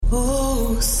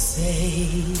Oh, say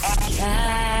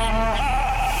can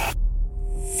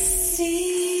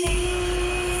see.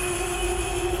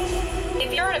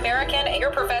 If you're an American and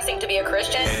you're professing to be a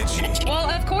Christian, well,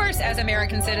 of course, as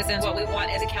American citizens, what we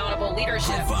want is accountable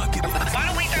leadership. Why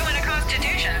don't we throw in a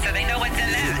constitution so they know what's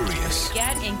in there?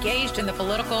 Get engaged in the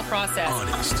political process.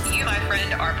 Honest. You, my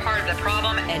friend, are part of the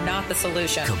problem and not the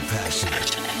solution.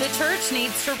 Compassionate. The church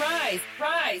needs to rise.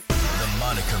 Rise. The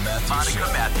Monica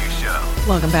Matthews Show.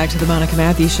 Welcome back to the Monica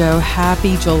Matthews Show.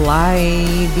 Happy July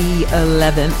the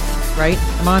 11th, right?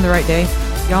 I'm on the right day.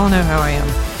 Y'all know how I am.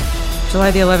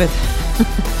 July the 11th.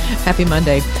 Happy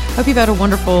Monday. Hope you've had a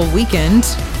wonderful weekend.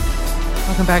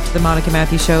 Welcome back to the Monica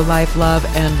Matthews Show, Life, Love,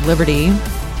 and Liberty.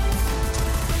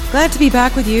 Glad to be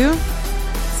back with you.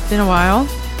 It's been a while.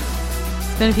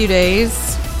 It's been a few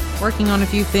days. Working on a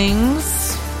few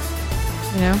things,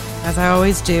 as I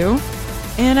always do.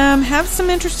 And have some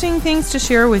interesting things to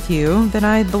share with you that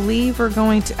I believe are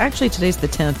going to... Actually, today's the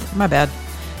 10th. My bad.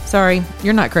 Sorry,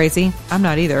 you're not crazy. I'm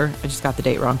not either. I just got the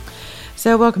date wrong.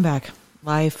 So welcome back.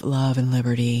 Life, Love, and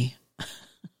Liberty.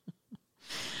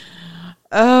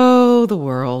 Oh, the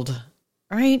world.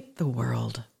 Right? The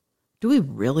world. Do we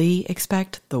really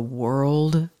expect the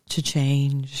world to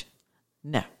change?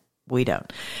 No, we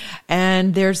don't.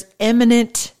 And there's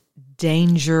imminent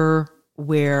danger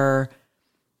where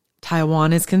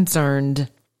Taiwan is concerned.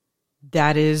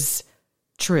 That is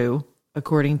true,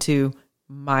 according to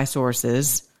my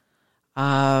sources.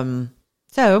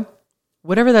 So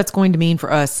whatever that's going to mean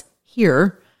for us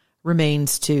here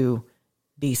remains to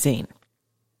be seen.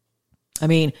 I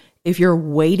mean, if you're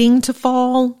waiting to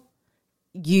fall,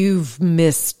 you've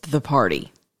missed the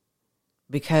party,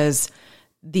 because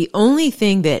the only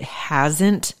thing that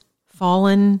hasn't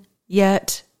fallen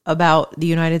yet about the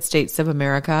United States of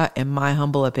America, in my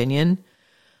humble opinion,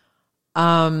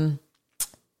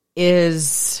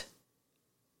 is,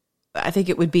 I think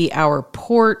it would be our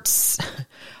ports,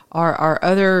 our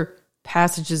other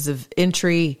passages of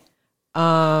entry,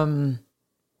 but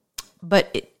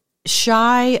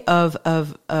shy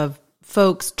of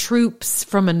folks, troops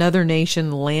from another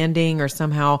nation landing or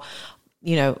somehow,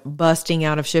 busting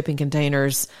out of shipping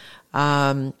containers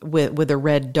with a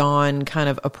Red Dawn kind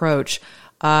of approach.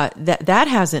 That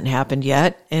hasn't happened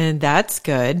yet, and that's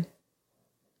good,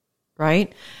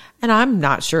 right? And I'm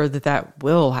not sure that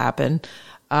will happen,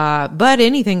 but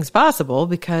anything's possible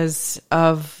because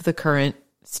of the current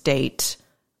state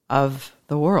of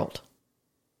the world.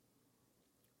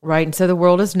 Right. And so the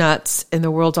world is nuts, and the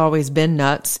world's always been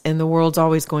nuts, and the world's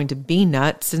always going to be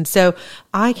nuts. And so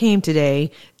I came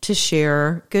today to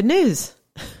share good news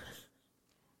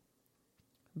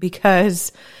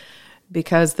because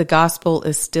the gospel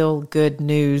is still good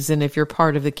news. And if you're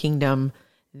part of the kingdom,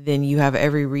 then you have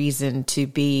every reason to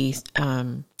be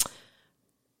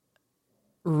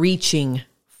reaching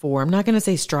for, I'm not going to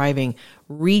say striving,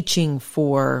 reaching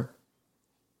for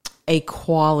a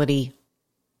quality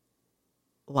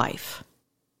life,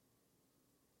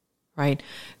 right?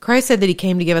 Christ said that he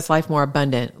came to give us life more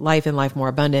abundant, life and life more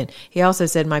abundant. He also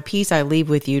said, my peace I leave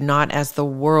with you, not as the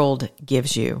world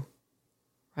gives you,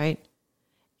 right?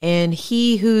 And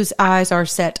he whose eyes are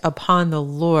set upon the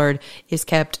Lord is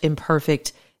kept in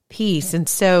perfect peace. And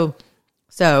so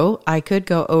I could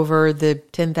go over the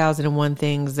 10,001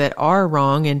 things that are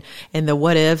wrong, and the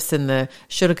what ifs and the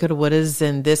shoulda, coulda, wouldas,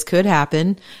 and this could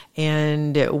happen.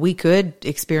 And we could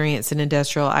experience an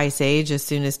industrial ice age as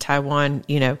soon as Taiwan,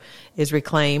 is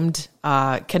reclaimed,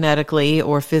 kinetically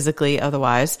or physically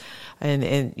otherwise.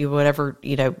 And whatever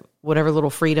little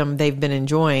freedom they've been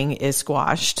enjoying is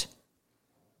squashed.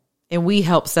 And we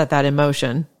help set that in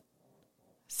motion.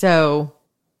 So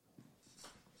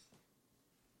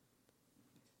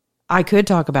I could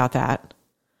talk about that,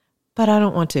 but I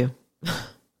don't want to.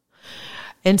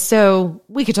 And so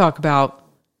we could talk about,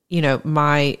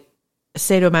 my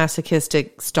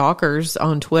sadomasochistic stalkers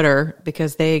on Twitter,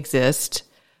 because they exist,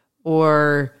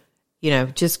 or,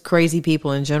 just crazy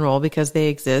people in general, because they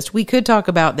exist. We could talk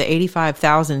about the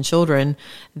 85,000 children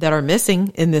that are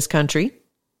missing in this country.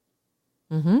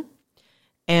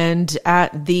 And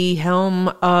at the helm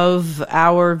of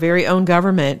our very own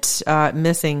government,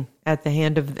 missing at the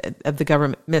hand of the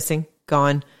government, missing,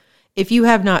 gone. If you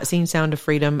have not seen Sound of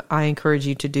Freedom, I encourage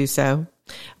you to do so.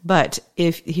 But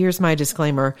here's my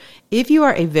disclaimer. If you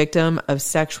are a victim of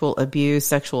sexual abuse,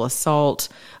 sexual assault,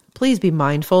 please be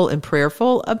mindful and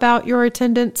prayerful about your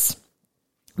attendance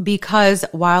because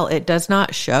while it does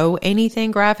not show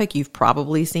anything graphic, you've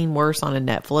probably seen worse on a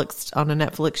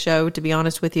Netflix show, to be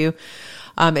honest with you.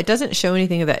 It doesn't show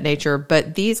anything of that nature,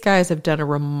 but these guys have done a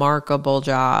remarkable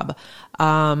job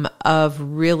of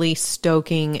really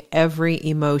stoking every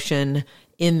emotion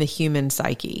in the human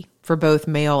psyche for both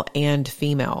male and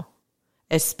female,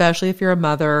 especially if you're a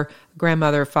mother,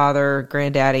 grandmother, father,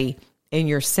 granddaddy, and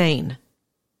you're sane,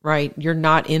 right? You're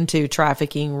not into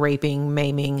trafficking, raping,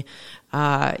 maiming,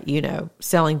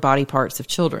 selling body parts of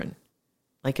children.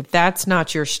 Like, if that's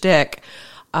not your shtick,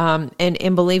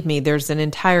 and believe me, there's an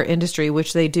entire industry,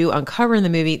 which they do uncover in the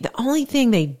movie. The only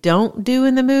thing they don't do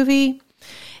in the movie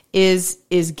is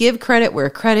give credit where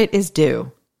credit is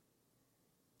due.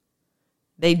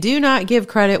 They do not give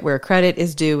credit where credit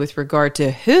is due with regard to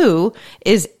who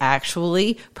is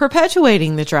actually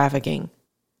perpetuating the trafficking.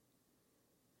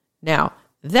 Now,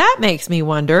 that makes me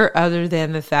wonder, other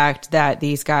than the fact that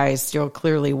these guys still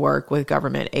clearly work with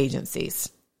government agencies.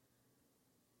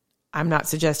 I'm not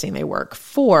suggesting they work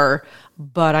for,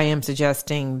 but I am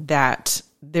suggesting that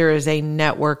there is a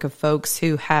network of folks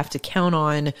who have to count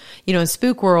on, in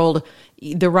spook world,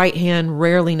 the right hand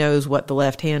rarely knows what the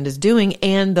left hand is doing,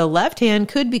 and the left hand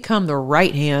could become the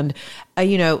right hand,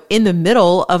 in the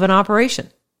middle of an operation.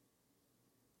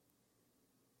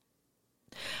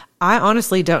 I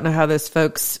honestly don't know how those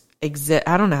folks exist.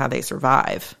 I don't know how they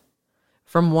survive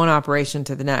from one operation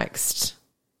to the next.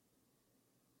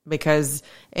 Because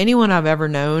anyone I've ever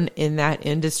known in that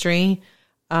industry,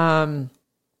 they're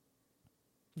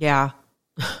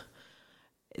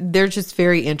just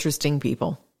very interesting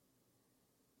people.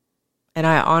 And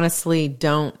I honestly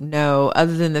don't know,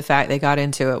 other than the fact they got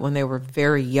into it when they were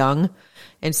very young.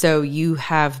 And so you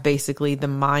have basically the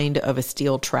mind of a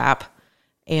steel trap.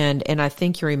 And I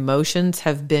think your emotions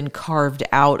have been carved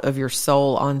out of your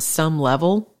soul on some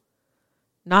level.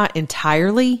 Not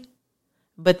entirely,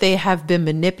 but they have been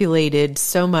manipulated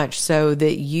so much so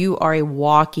that you are a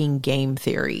walking game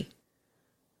theory.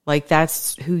 Like,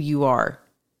 that's who you are.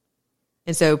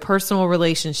 And so personal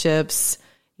relationships,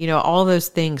 all those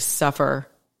things suffer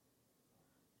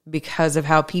because of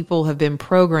how people have been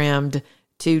programmed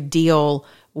to deal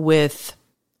with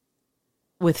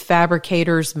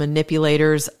fabricators,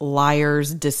 manipulators,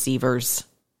 liars, deceivers,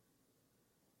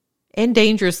 and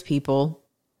dangerous people.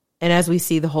 And as we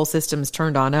see, the whole system's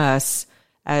turned on us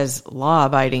as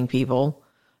law-abiding people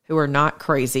who are not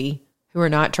crazy, who are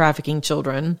not trafficking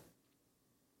children,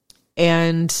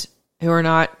 and who are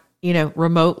not,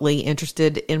 remotely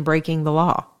interested in breaking the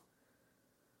law.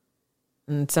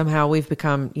 And somehow we've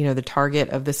become, the target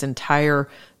of this entire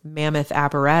mammoth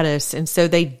apparatus. And so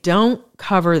they don't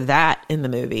cover that in the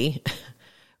movie,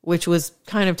 which was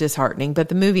kind of disheartening. But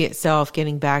the movie itself,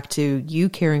 getting back to you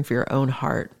caring for your own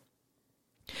heart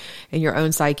and your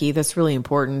own psyche, that's really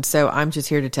important. So I'm just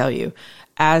here to tell you,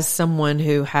 as someone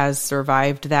who has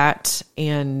survived that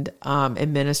and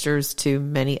administers to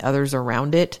many others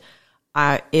around it,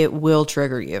 it will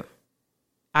trigger you.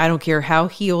 I don't care how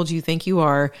healed you think you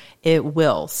are, it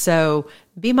will. So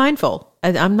be mindful.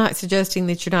 I'm not suggesting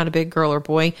that you're not a big girl or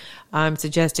boy. I'm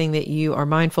suggesting that you are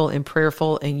mindful and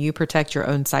prayerful and you protect your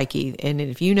own psyche. And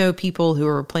if you know people who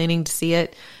are planning to see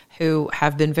it, who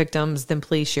have been victims, then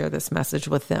please share this message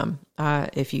with them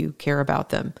if you care about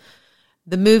them.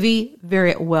 The movie,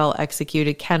 very well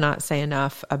executed. Cannot say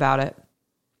enough about it.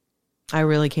 I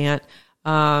really can't.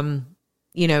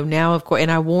 Now, of course,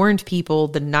 and I warned people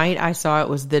the night I saw it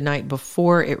was the night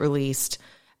before it released.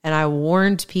 And I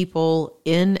warned people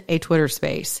in a Twitter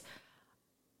space,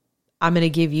 I'm going to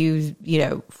give you,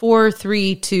 4,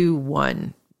 3, 2,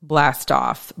 1 blast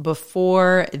off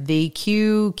before the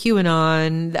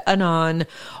QAnon, the Anon,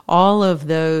 all of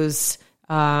those,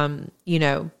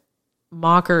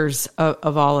 mockers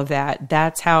of all of that.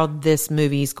 That's how this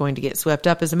movie is going to get swept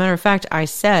up. As a matter of fact, I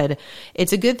said,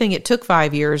 it's a good thing it took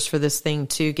 5 years for this thing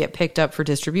to get picked up for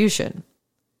distribution.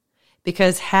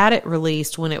 Because had it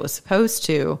released when it was supposed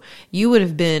to, you would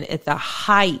have been at the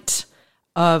height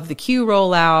of the Q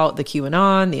rollout, the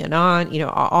QAnon, the Anon,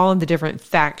 all of the different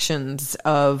factions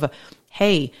of,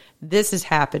 hey, this is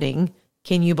happening.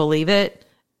 Can you believe it?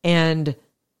 And,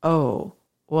 oh,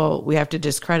 well, we have to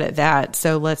discredit that.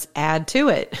 So let's add to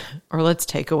it or let's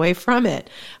take away from it.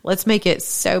 Let's make it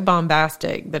so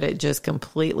bombastic that it just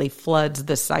completely floods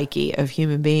the psyche of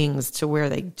human beings to where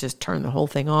they just turn the whole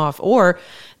thing off, or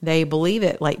they believe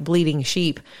it like bleeding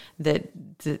sheep that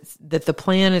the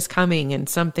plan is coming and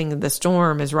the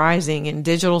storm is rising and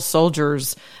digital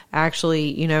soldiers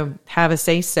actually, have a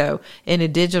say so in a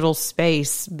digital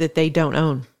space that they don't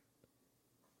own.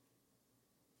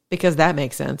 Because that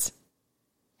makes sense.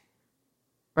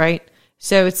 Right?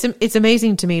 So it's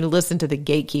amazing to me to listen to the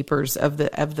gatekeepers of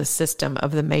the system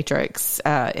of the Matrix,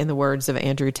 in the words of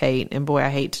Andrew Tate. And boy, I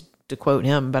hate to quote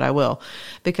him, but I will,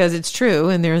 because it's true.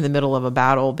 And they're in the middle of a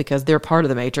battle because they're part of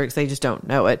the Matrix. They just don't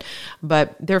know it,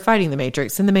 but they're fighting the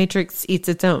Matrix, and the Matrix eats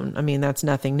its own. I mean, that's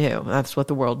nothing new. That's what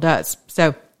the world does.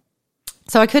 So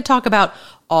I could talk about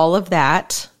all of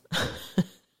that,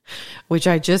 which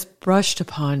I just brushed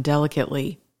upon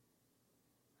delicately.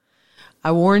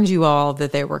 I warned you all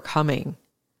that they were coming.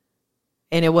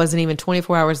 And it wasn't even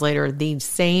 24 hours later, the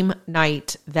same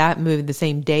night the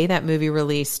same day that movie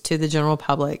released to the general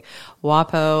public,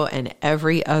 WAPO and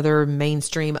every other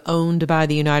mainstream owned by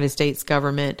the United States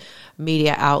government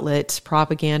media outlets,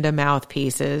 propaganda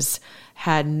mouthpieces,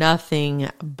 had nothing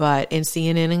but, and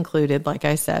CNN included, like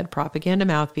I said, propaganda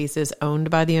mouthpieces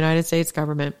owned by the United States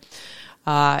government,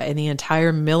 and the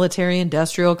entire military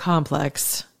industrial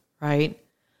complex, right?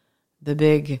 The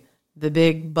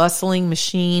big bustling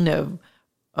machine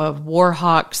of war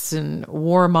hawks and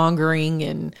warmongering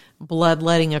and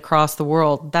bloodletting across the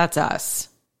world. That's us.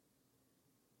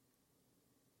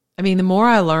 I mean, the more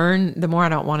I learn, the more I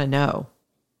don't want to know.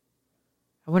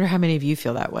 I wonder how many of you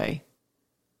feel that way.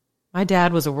 My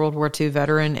dad was a World War II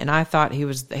veteran, and I thought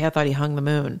he hung the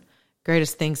moon.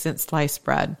 Greatest thing since sliced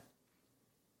bread.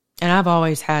 And I've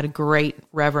always had great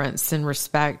reverence and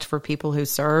respect for people who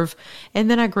serve. And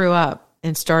then I grew up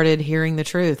and started hearing the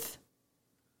truth.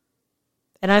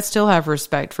 And I still have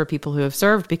respect for people who have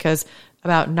served, because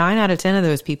about 9 out of 10 of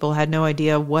those people had no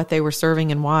idea what they were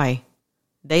serving and why.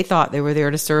 They thought they were there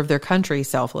to serve their country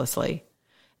selflessly.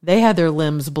 They had their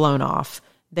limbs blown off.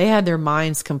 They had their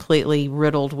minds completely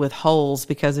riddled with holes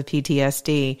because of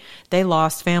PTSD. They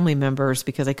lost family members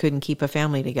because they couldn't keep a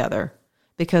family together,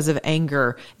 because of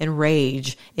anger and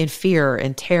rage and fear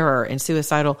and terror and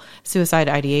suicide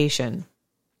ideation,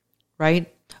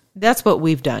 right? That's what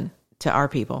we've done to our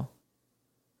people.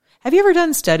 Have you ever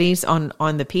done studies on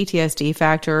the PTSD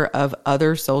factor of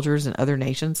other soldiers in other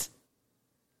nations?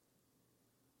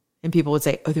 And people would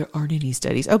say, oh, there aren't any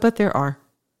studies. Oh, but there are.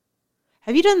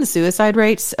 Have you done the suicide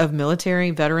rates of military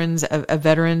veterans, of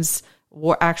veterans,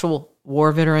 actual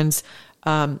war veterans,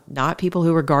 not people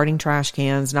who were guarding trash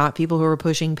cans, not people who were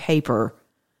pushing paper,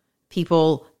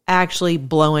 people actually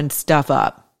blowing stuff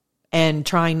up and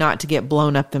trying not to get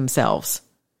blown up themselves?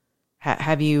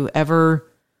 Have you ever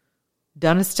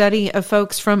done a study of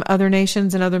folks from other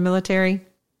nations and other militaries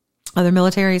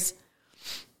and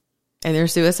their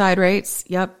suicide rates?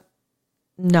 Yep.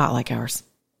 Not like ours.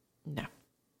 No.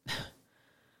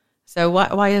 So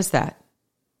why is that?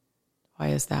 Why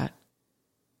is that?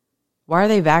 Why are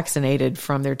they vaccinated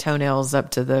from their toenails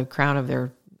up to the crown of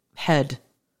their head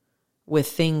with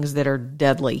things that are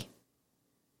deadly?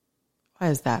 Why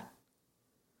is that?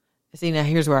 See, now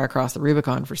here's where I cross the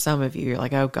Rubicon for some of you. You're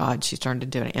like, oh God, she's turned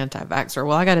into an anti-vaxxer.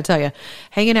 Well, I got to tell you,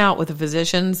 hanging out with the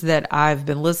physicians that I've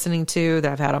been listening to,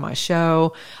 that I've had on my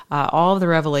show, all of the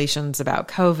revelations about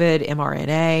COVID,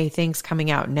 mRNA, things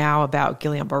coming out now about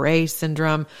Guillain-Barré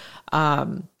syndrome,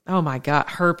 oh my God,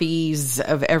 herpes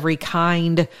of every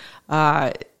kind,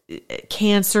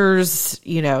 cancers,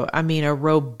 a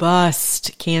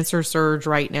robust cancer surge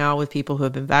right now with people who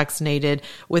have been vaccinated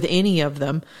with any of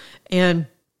them. And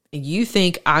you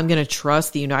think I'm going to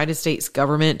trust the United States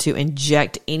government to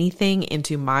inject anything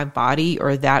into my body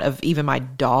or that of even my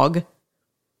dog?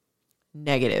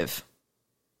 Negative.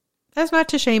 That's not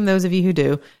to shame those of you who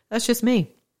do. That's just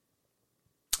me.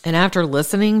 And after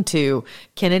listening to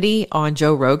Kennedy on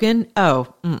Joe Rogan,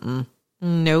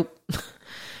 nope.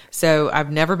 So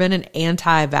I've never been an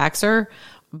anti-vaxxer,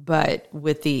 but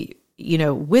with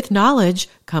with knowledge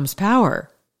comes power.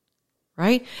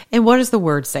 Right? And what does the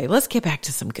word say? Let's get back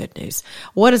to some good news.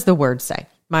 What does the word say?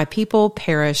 My people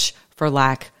perish for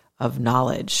lack of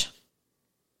knowledge.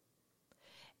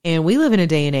 And we live in a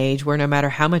day and age where no matter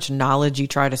how much knowledge you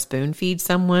try to spoon feed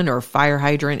someone or fire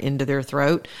hydrant into their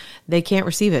throat, they can't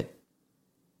receive it.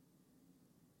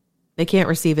 They can't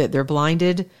receive it. They're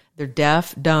blinded, they're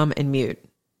deaf, dumb, and mute.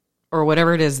 Or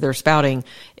whatever it is they're spouting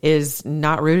is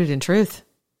not rooted in truth.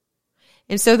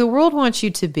 And so the world wants you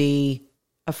to be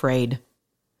afraid.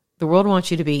 The world wants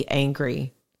you to be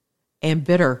angry and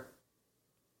bitter.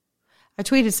 I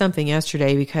tweeted something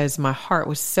yesterday because my heart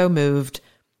was so moved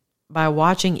by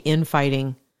watching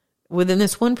infighting within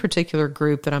this one particular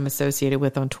group that I'm associated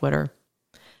with on Twitter.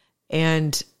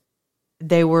 And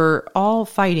they were all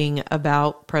fighting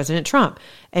about President Trump.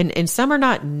 And some are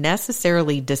not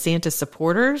necessarily DeSantis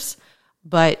supporters,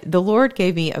 but the Lord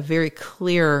gave me a very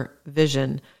clear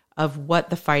vision of what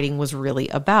the fighting was really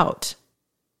about.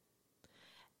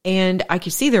 And I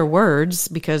could see their words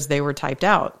because they were typed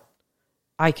out.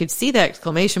 I could see the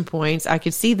exclamation points. I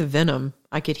could see the venom.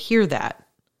 I could hear that.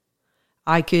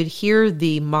 I could hear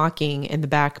the mocking and the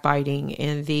backbiting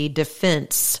and the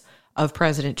defense of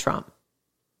President Trump.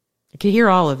 I could hear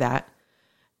all of that.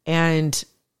 And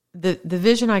the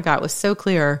vision I got was so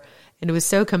clear, and it was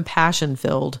so compassion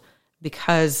filled,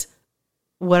 because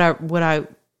what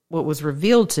was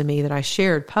revealed to me that I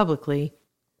shared publicly,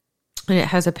 and it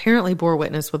has apparently bore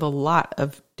witness with a lot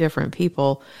of different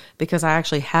people, because I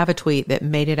actually have a tweet that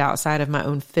made it outside of my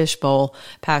own fishbowl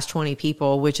past 20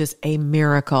 people, which is a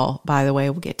miracle, by the way.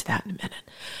 We'll get to that in a minute.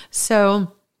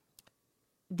 So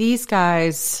these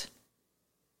guys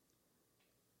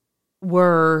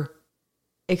were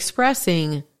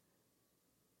expressing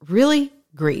really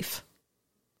grief.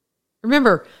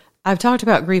 Remember, I've talked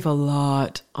about grief a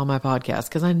lot on my podcast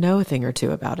because I know a thing or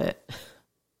two about it.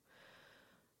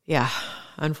 Yeah,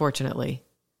 unfortunately,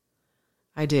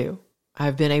 I do.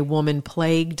 I've been a woman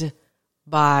plagued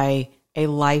by a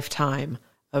lifetime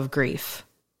of grief.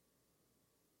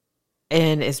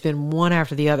 And it's been one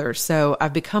after the other. So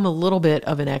I've become a little bit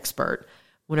of an expert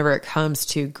whenever it comes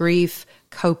to grief,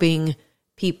 coping,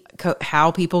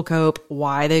 how people cope,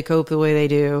 why they cope the way they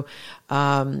do.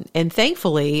 And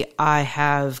thankfully, I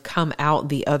have come out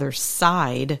the other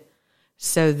side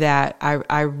so that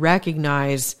I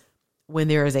recognize when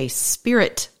there is a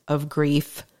spirit of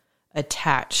grief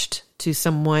attached to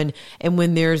someone, and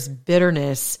when there's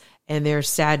bitterness and there's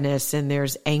sadness and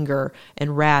there's anger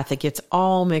and wrath, it gets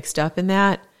all mixed up in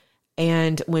that.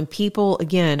 And when people,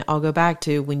 again, I'll go back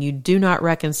to when you do not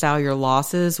reconcile your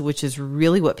losses, which is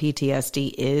really what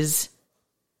PTSD is,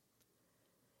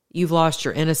 you've lost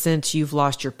your innocence, you've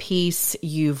lost your peace,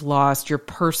 you've lost your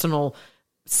personal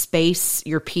space,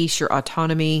 your peace, your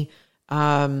autonomy.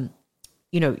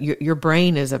 Your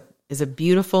brain is a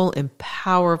beautiful and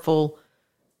powerful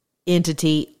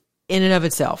entity in and of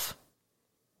itself,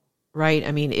 right?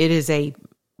 I mean, it is a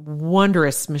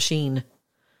wondrous machine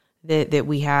that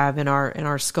we have in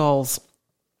our skulls,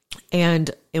 and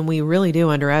we really do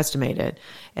underestimate it.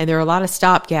 And there are a lot of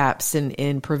stopgaps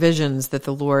and provisions that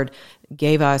the Lord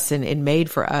gave us and made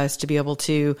for us to be able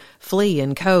to flee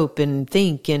and cope and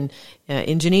think and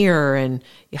engineer and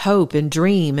hope and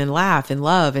dream and laugh and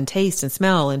love and taste and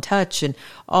smell and touch and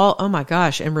all. Oh my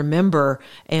gosh! And remember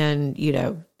and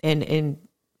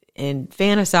and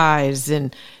fantasize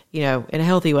and in a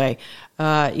healthy way,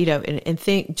 and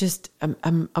think just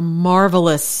a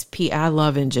marvelous I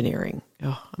love engineering.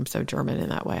 Oh, I'm so German in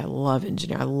that way. I love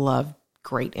engineering. I love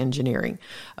great engineering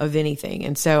of anything.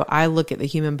 And so I look at the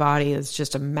human body as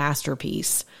just a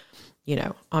masterpiece,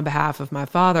 on behalf of my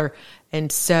Father.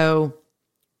 And so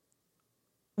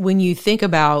when you think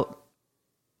about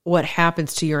what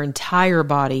happens to your entire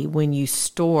body when you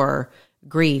store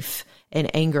grief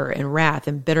and anger and wrath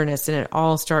and bitterness, and it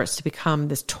all starts to become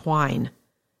this twine,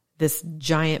 this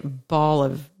giant ball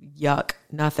of yuck,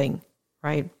 nothing,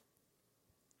 right?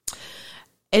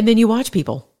 And then you watch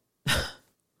people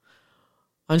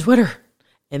on Twitter,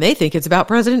 and they think it's about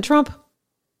President Trump,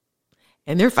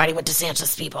 and they're fighting with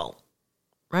DeSantis people,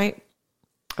 right?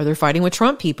 Or they're fighting with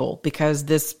Trump people because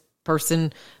this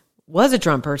person was a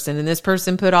Trump person, and this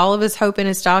person put all of his hope in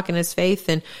his stock and his faith,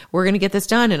 and we're going to get this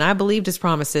done, and I believed his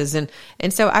promises. And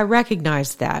so I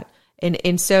recognized that.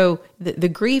 And so the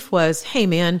grief was, hey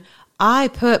man, I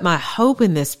put my hope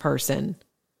in this person.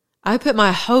 I put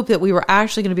my hope that we were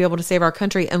actually going to be able to save our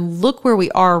country, and look where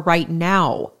we are right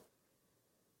now.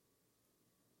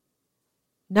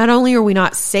 Not only are we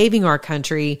not saving our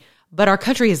country, but our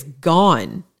country is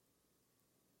gone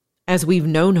as we've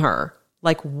known her.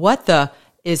 Like, what the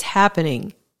is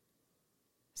happening?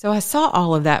 So I saw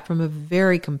all of that from a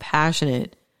very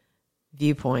compassionate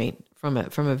viewpoint, from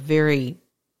a very,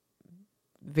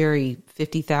 very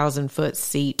 50,000 foot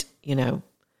seat,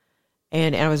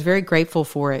 and I was very grateful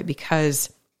for it,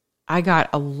 because I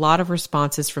got a lot of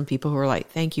responses from people who were like,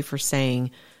 thank you for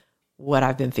saying what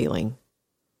I've been feeling.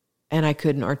 And I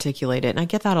couldn't articulate it. And I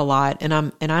get that a lot. And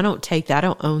I don't take that. I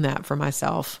don't own that for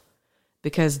myself,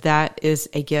 because that is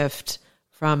a gift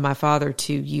from my Father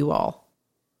to you all.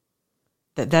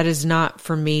 That is not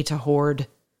for me to hoard,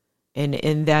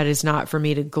 and that is not for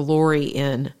me to glory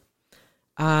in.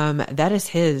 That is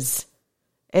His.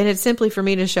 And it's simply for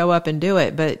me to show up and do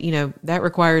it. But, that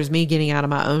requires me getting out of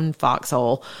my own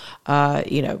foxhole, while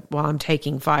I'm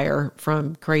taking fire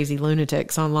from crazy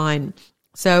lunatics online.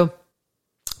 So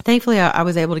thankfully, I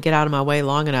was able to get out of my way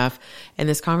long enough, and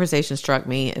this conversation struck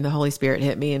me, and the Holy Spirit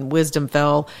hit me, and wisdom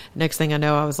fell. Next thing I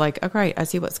know, I was like, "Oh, great, I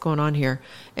see what's going on here."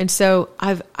 And so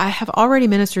I have already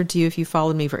ministered to you, if you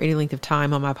followed me for any length of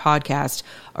time on my podcast,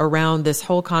 around this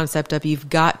whole concept of you've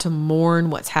got to mourn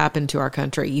what's happened to our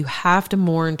country. You have to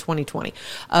mourn 2020.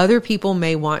 Other people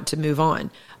may want to move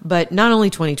on, but not only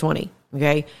 2020.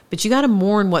 Okay, but you got to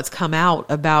mourn what's come out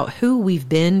about who we've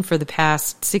been for the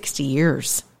past 60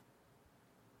 years.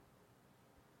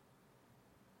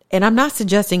 And I'm not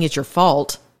suggesting it's your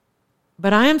fault,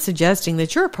 but I am suggesting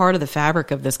that you're a part of the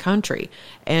fabric of this country.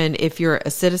 And if you're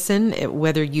a citizen,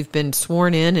 whether you've been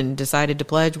sworn in and decided to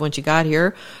pledge once you got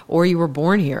here, or you were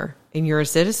born here and you're a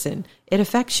citizen, it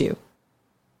affects you.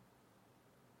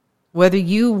 Whether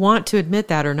you want to admit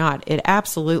that or not, it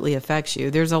absolutely affects you.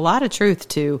 There's a lot of truth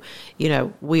to,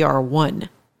 we are one.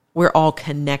 We're all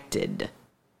connected,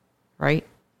 right?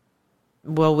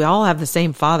 Well, we all have the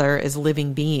same Father as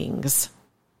living beings.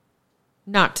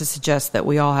 Not to suggest that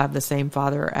we all have the same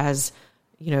Father as,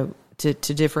 to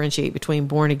differentiate between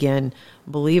born again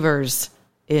believers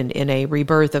in a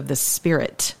rebirth of the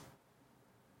Spirit,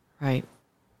 right?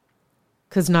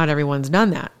 Because not everyone's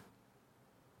done that.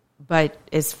 But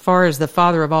as far as the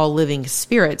Father of all living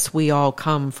spirits, we all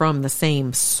come from the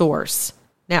same source.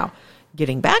 Now,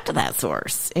 getting back to that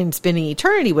source and spending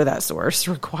eternity with that source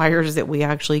requires that we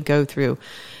actually go through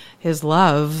His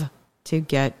love to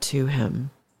get to Him.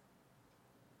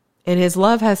 And His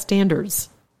love has standards.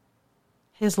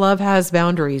 His love has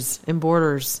boundaries and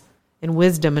borders and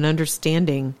wisdom and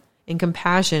understanding and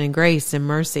compassion and grace and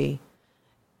mercy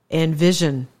and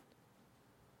vision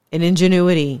and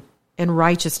ingenuity and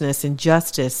righteousness and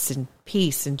justice and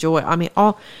peace and joy. I mean,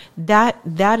 all that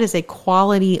is a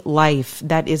quality life.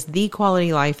 That is the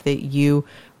quality life that you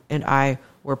and I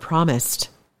were promised.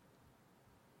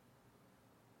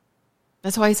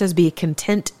 That's why He says, be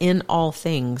content in all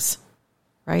things.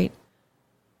 Right?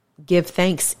 Give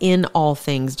thanks in all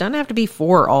things. Doesn't have to be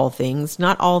for all things.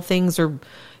 Not all things are,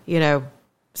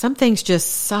 some things just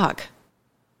suck.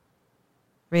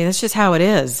 I mean, that's just how it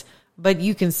is. But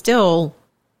you can still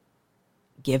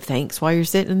give thanks while you're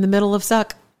sitting in the middle of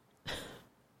suck.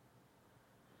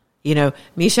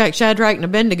 Meshach, Shadrach, and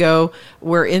Abednego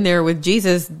were in there with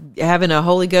Jesus having a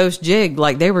Holy Ghost jig.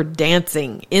 Like they were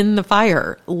dancing in the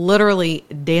fire, literally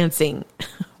dancing.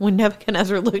 When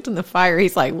Nebuchadnezzar looked in the fire,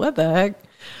 he's like, what the heck?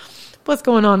 What's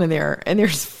going on in there? And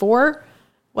there's 4?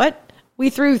 What? We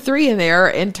threw 3 in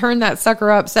there and turned that sucker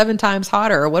up 7 times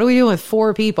hotter. What are we doing with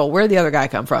 4 people? Where'd the other guy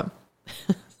come from?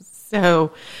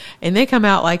 And they come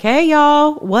out like, hey,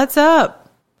 y'all, what's up?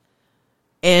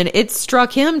 And it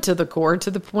struck him to the core,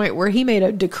 to the point where he made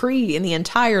a decree in the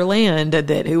entire land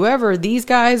that whoever these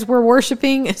guys were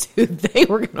worshiping is who they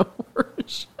were going to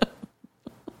worship.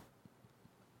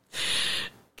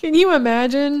 Can you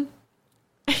imagine?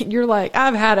 You're like,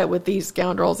 I've had it with these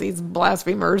scoundrels, these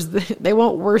blasphemers. They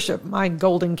won't worship my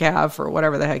golden calf or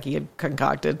whatever the heck he had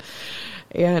concocted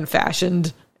and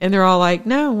fashioned. And they're all like,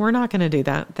 no, we're not going to do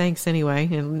that. Thanks anyway.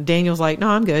 And Daniel's like, no,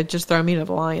 I'm good. Just throw me to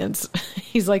the lions.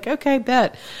 He's like, okay,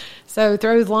 bet. So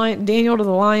throws Daniel to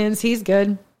the lions. He's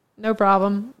good. No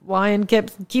problem. Lion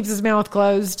keeps his mouth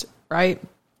closed, right?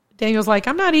 Daniel's like,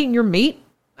 I'm not eating your meat.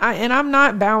 And I'm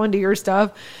not bowing to your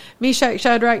stuff. Meshach,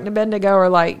 Shadrach, and Abednego are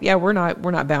like, yeah, we're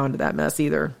not bowing to that mess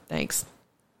either. Thanks.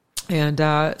 And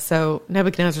so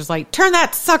Nebuchadnezzar's like, turn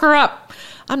that sucker up.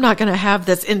 I'm not going to have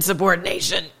this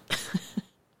insubordination.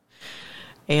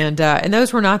 And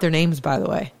those were not their names, by the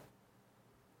way.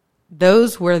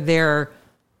 Those were their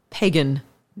pagan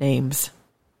names.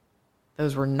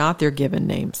 Those were not their given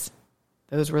names.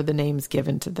 Those were the names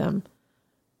given to them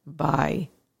by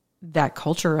that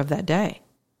culture of that day.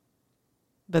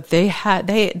 But they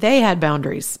had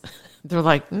boundaries. They're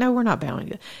like, no, we're not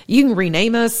bowing. You can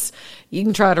rename us. You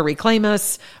can try to reclaim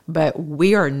us, but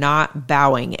we are not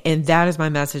bowing. And that is my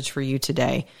message for you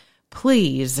today.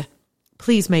 Please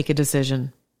make a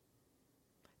decision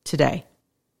today.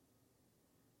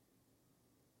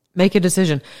 Make a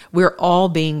decision. We're all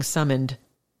being summoned.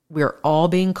 We're all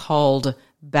being called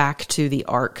back to the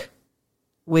ark,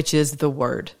 which is the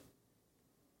Word.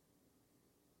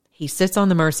 He sits on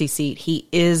the mercy seat. He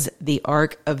is the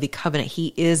ark of the covenant.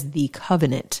 He is the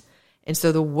covenant. And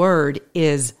so the Word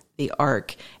is the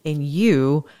ark. And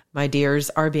you, my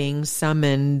dears, are being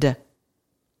summoned.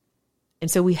 And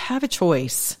so we have a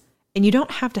choice. And you don't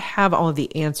have to have all of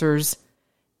the answers.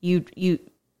 You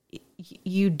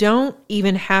don't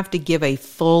even have to give a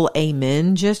full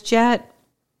amen just yet.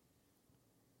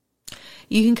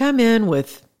 You can come in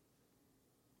with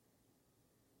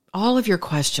all of your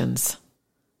questions,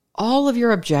 all of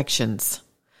your objections,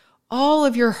 all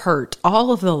of your hurt,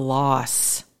 all of the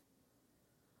loss.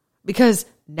 Because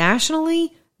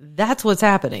nationally, that's what's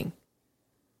happening.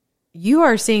 You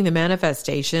are seeing the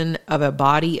manifestation of a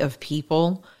body of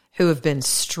people who have been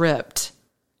stripped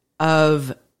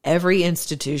of every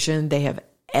institution they have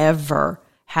ever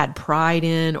had pride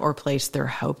in or placed their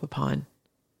hope upon.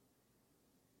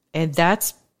 And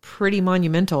that's pretty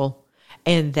monumental.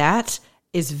 And that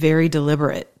is very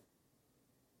deliberate.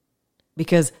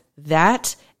 Because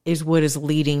that is what is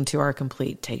leading to our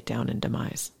complete takedown and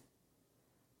demise.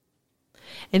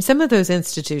 And some of those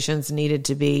institutions needed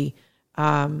to be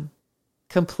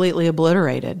completely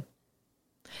obliterated,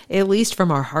 at least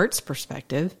from our heart's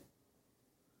perspective.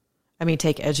 I mean,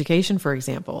 take education, for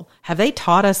example. Have they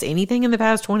taught us anything in the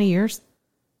past 20 years?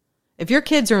 If your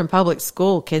kids are in public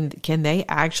school, can they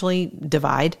actually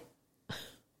divide?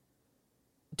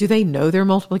 Do they know their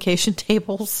multiplication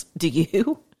tables? Do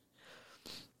you?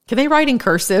 Can they write in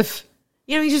cursive?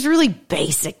 You know, just really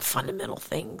basic, fundamental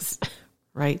things,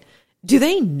 right? Do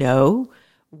they know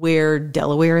where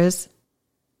Delaware is?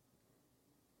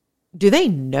 Do they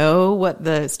know what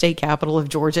the state capital of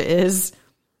Georgia is?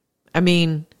 I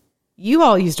mean, you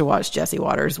all used to watch Jesse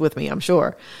Waters with me, I'm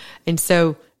sure. And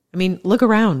so, I mean, look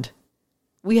around.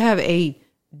 We have a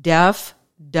deaf,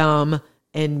 dumb,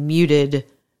 and muted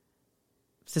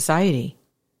society.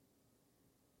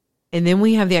 And then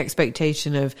we have the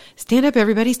expectation of, stand up,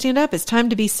 everybody, stand up. It's time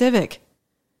to be civic.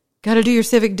 Got to do your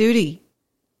civic duty.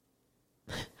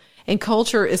 And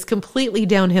culture is completely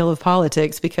downhill of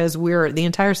politics because the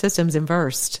entire system's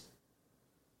inversed.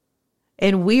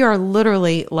 And we are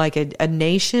literally like a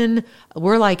nation.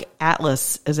 We're like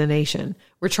Atlas as a nation.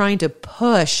 We're trying to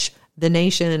push the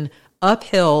nation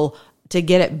uphill to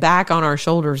get it back on our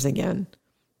shoulders again.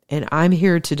 And I'm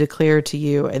here to declare to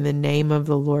you in the name of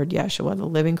the Lord Yeshua, the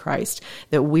living Christ,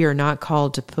 that we are not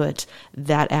called to put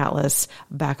that Atlas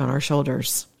back on our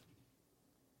shoulders.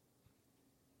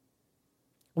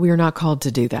 We are not called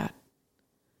to do that.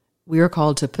 We are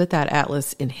called to put that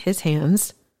Atlas in his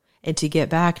hands and to get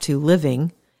back to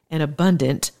living an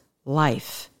abundant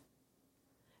life.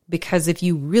 Because if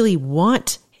you really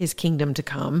want his kingdom to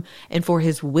come and for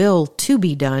his will to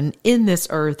be done in this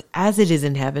earth as it is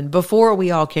in heaven, before we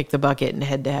all kick the bucket and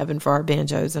head to heaven for our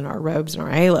banjos and our robes and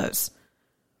our halos,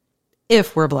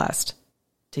 if we're blessed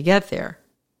to get there,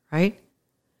 right?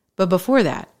 But before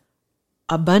that,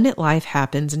 abundant life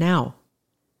happens now.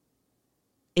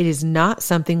 It is not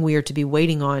something we are to be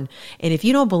waiting on. And if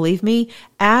you don't believe me,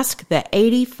 ask the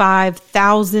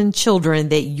 85,000 children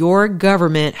that your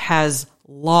government has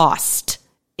lost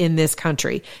in this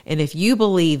country. And if you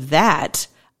believe that,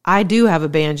 I do have a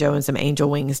banjo and some angel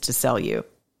wings to sell you.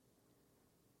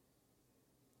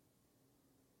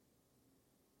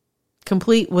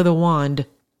 Complete with a wand.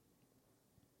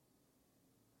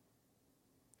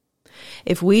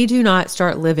 If we do not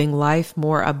start living life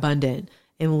more abundant,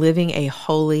 in living a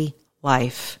holy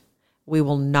life, we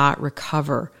will not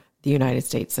recover the United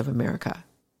States of America.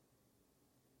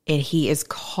 And he is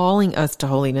calling us to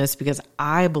holiness because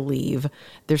I believe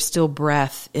there's still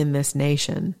breath in this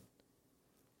nation.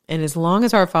 And as long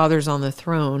as our Father's on the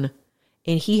throne,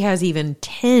 and he has even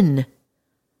 10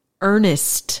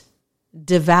 earnest,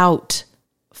 devout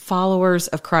followers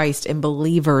of Christ and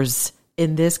believers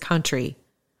in this country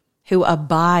who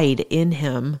abide in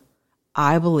him,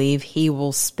 I believe he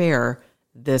will spare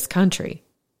this country.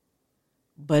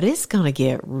 But it's going to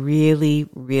get really,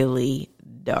 really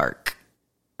dark.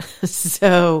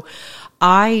 So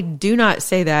I do not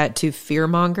say that to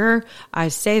fearmonger. I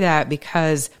say that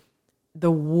because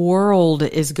the world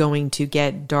is going to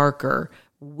get darker.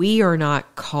 We are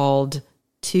not called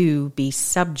to be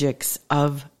subjects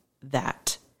of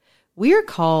that. We are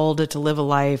called to live a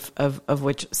life of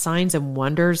which signs and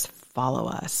wonders follow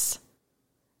us.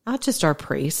 Not just our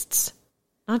priests,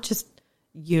 not just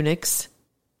eunuchs,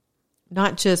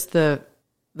 not just the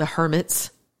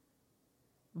hermits,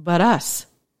 but us.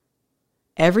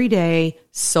 Every day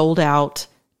sold out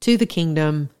to the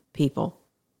kingdom people.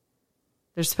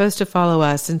 They're supposed to follow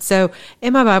us. And so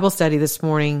in my Bible study this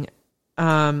morning,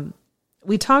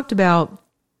 we talked about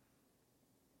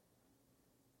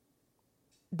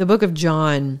the book of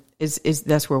John is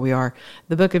that's where we are.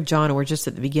 The book of John, we're just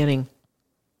at the beginning,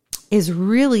 is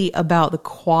really about the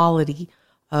quality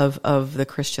of the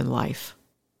Christian life,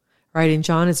 right? And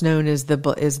John is known as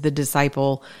the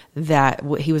disciple that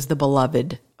he was the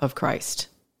beloved of Christ,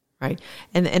 right?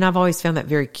 And I've always found that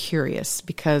very curious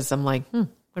because I'm like, what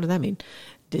does that mean?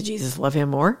 Did Jesus love him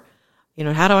more? You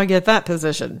know, how do I get that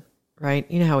position, right?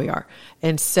 You know how we are.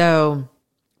 And so,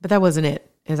 but that wasn't it.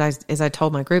 As I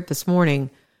told my group this morning,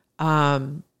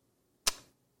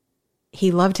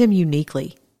 he loved him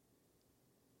uniquely,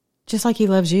 just like he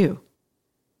loves you,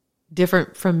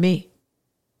 different from me.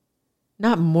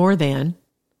 Not more than,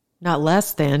 not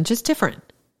less than, just different.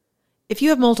 If you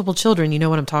have multiple children, you know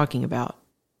what I'm talking about.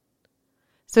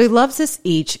 So he loves us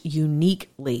each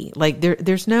uniquely. Like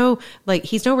there's no, like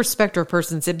he's no respecter of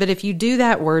persons. But if you do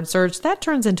that word search, that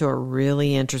turns into a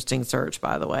really interesting search,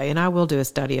 by the way. And I will do a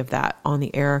study of that on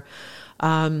the air.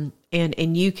 And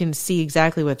you can see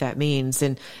exactly what that means.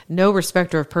 And no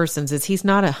respecter of persons is he's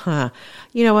not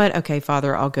you know what? Okay,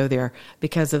 Father, I'll go there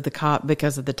because of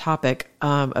the topic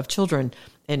of children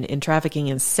and trafficking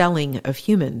and selling of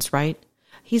humans, right?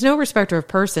 He's no respecter of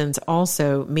persons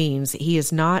also means he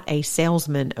is not a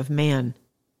salesman of man.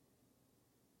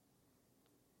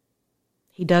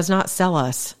 He does not sell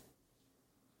us.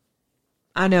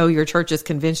 I know your church has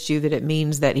convinced you that it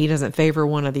means that he doesn't favor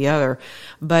one or the other,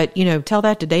 but, tell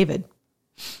that to David.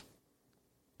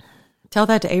 Tell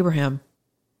that to Abraham.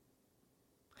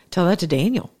 Tell that to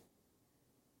Daniel.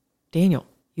 Daniel,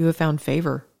 you have found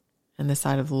favor in the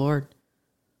sight of the Lord.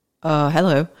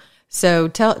 Hello. So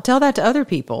tell that to other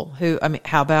people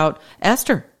how about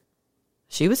Esther?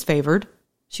 She was favored.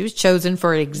 She was chosen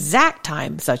for an exact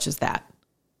time such as that.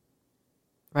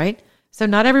 Right? So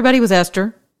not everybody was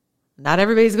Esther. Not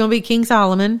everybody's going to be King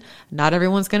Solomon. Not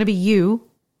everyone's going to be you.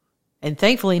 And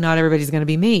thankfully, not everybody's going to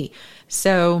be me.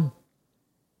 So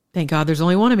thank God there's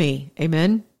only one of me.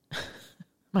 Amen.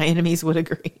 My enemies would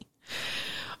agree.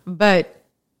 But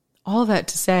all that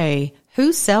to say,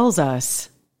 who sells us?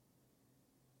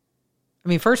 I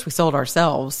mean, first we sold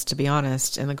ourselves, to be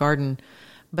honest, in the garden,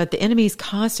 but the enemy's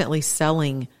constantly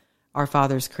selling our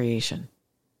Father's creation,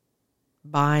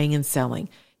 buying and selling.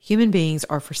 Human beings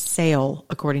are for sale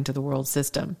according to the world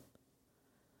system.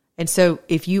 And so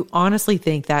if you honestly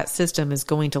think that system is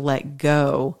going to let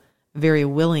go very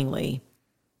willingly,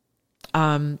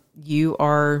 you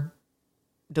are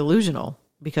delusional,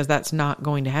 because that's not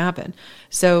going to happen.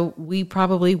 So we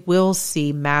probably will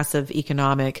see massive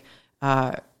economic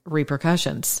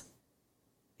repercussions.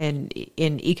 And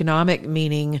in economic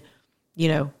meaning,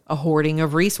 a hoarding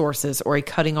of resources or a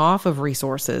cutting off of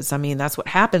resources. I mean, that's what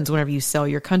happens whenever you sell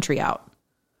your country out.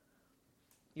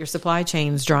 Your supply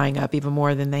chain's drying up even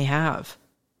more than they have.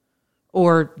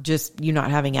 Or just you not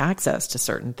having access to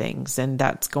certain things, and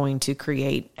that's going to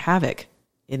create havoc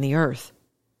in the earth.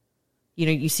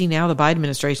 You see now the Biden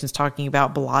administration is talking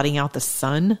about blotting out the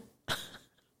sun.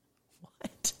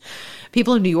 What?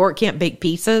 People in New York can't bake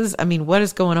pizzas. I mean, what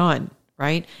is going on,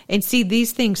 right? And see,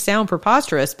 these things sound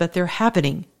preposterous, but they're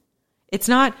happening. It's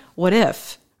not what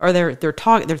if, or they're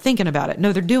thinking about it.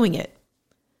 No, they're doing it.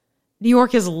 New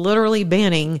York is literally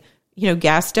banning,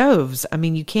 gas stoves. I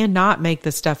mean, you cannot make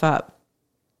this stuff up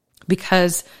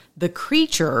because the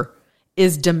creature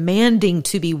is demanding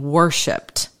to be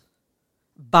worshiped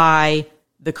by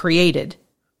the created,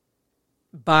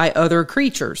 by other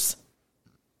creatures.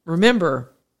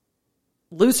 Remember,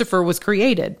 Lucifer was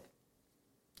created.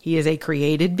 He is a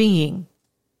created being.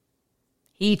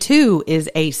 He too is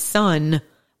a son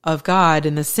of God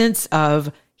in the sense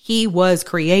of he was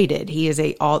created. He is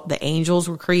the angels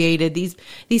were created.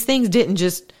 These things didn't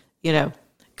just,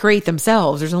 create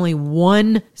themselves. There's only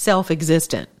one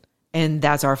self-existent, and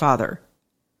that's our Father.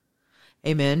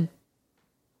 Amen.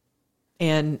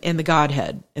 And the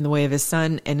Godhead in the way of his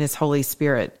Son and his Holy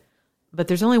Spirit. But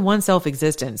there's only one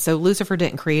self-existent. So Lucifer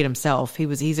didn't create himself.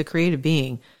 He's a creative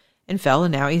being and fell,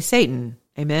 and now he's Satan.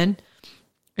 Amen.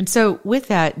 And so with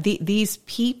that, these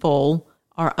people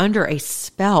are under a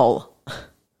spell,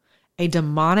 a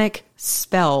demonic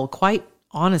spell, quite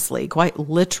honestly, quite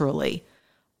literally,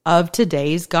 of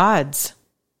today's gods.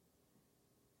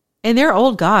 And they're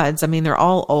old gods. I mean, they're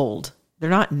all old. They're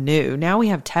not new. Now we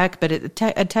have tech, but a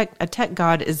tech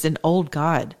god is an old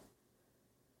god.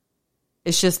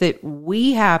 It's just that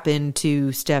we happen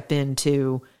to step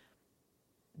into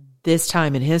this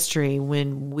time in history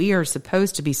when we are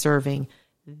supposed to be serving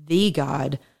the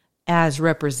God as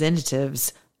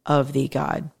representatives of the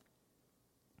God.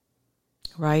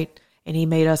 Right? And he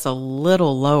made us a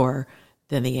little lower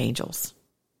than the angels.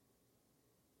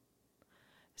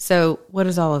 So what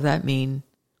does all of that mean?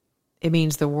 It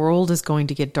means the world is going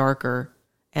to get darker,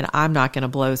 and I'm not going to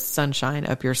blow sunshine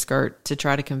up your skirt to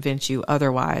try to convince you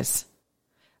otherwise.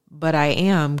 But I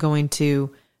am going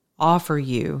to offer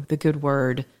you the good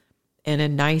word and a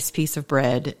nice piece of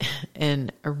bread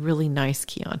and a really nice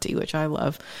Chianti, which I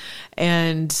love.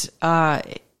 And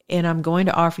I'm going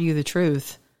to offer you the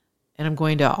truth. And I'm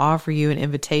going to offer you an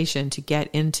invitation to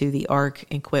get into the ark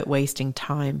and quit wasting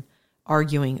time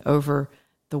arguing over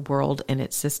the world and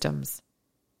its systems.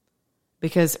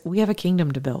 Because we have a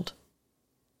kingdom to build.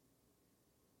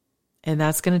 And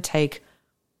that's going to take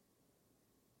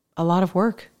a lot of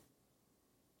work.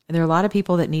 And there are a lot of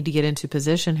people that need to get into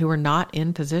position who are not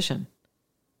in position.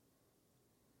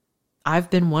 I've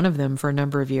been one of them for a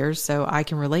number of years, so I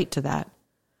can relate to that.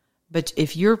 But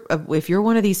if you're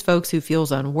one of these folks who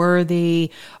feels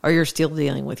unworthy, or you're still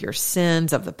dealing with your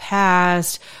sins of the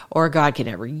past, or God can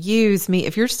never use me,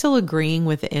 if you're still agreeing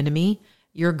with the enemy,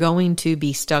 you're going to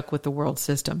be stuck with the world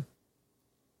system.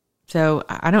 So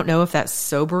I don't know if that's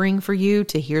sobering for you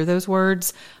to hear those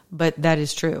words, but that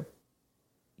is true.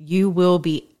 You will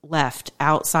be left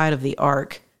outside of the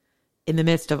ark in the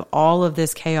midst of all of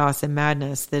this chaos and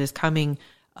madness that is coming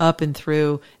up and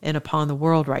through and upon the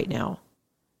world right now.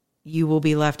 You will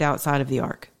be left outside of the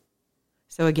ark.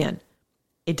 So again,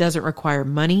 it doesn't require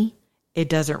money. It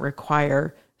doesn't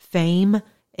require fame.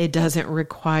 It doesn't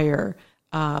require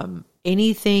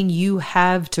anything you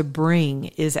have to bring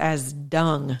is as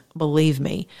dung, believe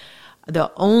me.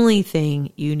 The only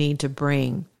thing you need to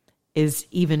bring is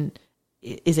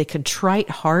a contrite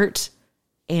heart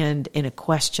and a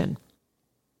question.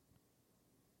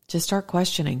 Just start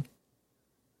questioning.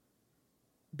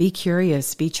 Be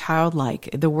curious, be childlike.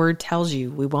 The word tells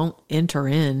you we won't enter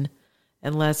in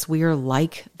unless we are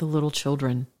like the little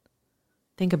children.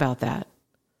 Think about that.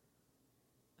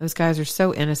 Those guys are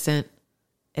so innocent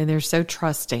and they're so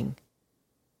trusting,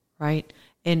 right?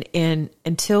 And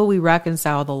until we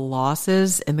reconcile the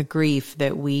losses and the grief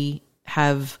that we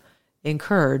have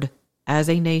incurred as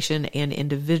a nation and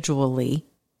individually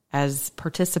as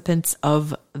participants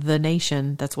of the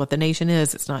nation, that's what the nation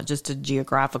is. It's not just a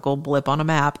geographical blip on a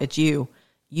map. It's you.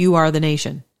 You are the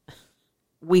nation.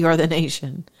 We are the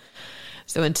nation.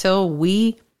 So until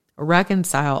we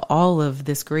reconcile all of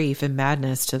this grief and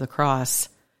madness to the cross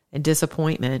and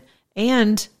disappointment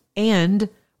and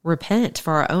repent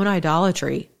for our own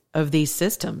idolatry of these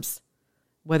systems,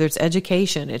 whether it's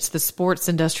education, it's the sports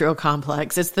industrial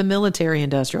complex, it's the military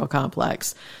industrial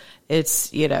complex, it's,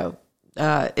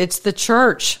 it's the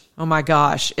church. Oh my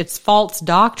gosh, it's false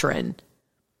doctrine.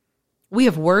 We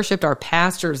have worshiped our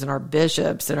pastors and our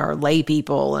bishops and our lay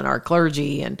people and our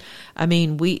clergy. And I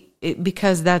mean,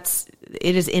 because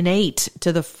it is innate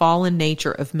to the fallen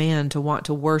nature of man to want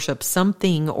to worship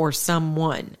something or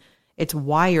someone. It's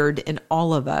wired in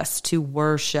all of us to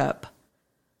worship.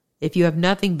 If you have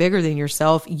nothing bigger than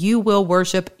yourself, you will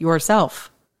worship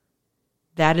yourself.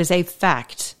 That is a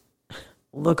fact.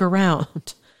 Look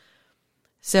around.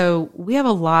 So we have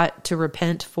a lot to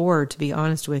repent for, to be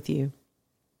honest with you.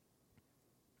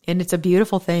 And it's a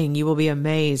beautiful thing. You will be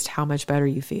amazed how much better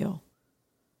you feel.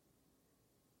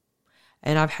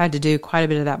 And I've had to do quite a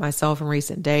bit of that myself in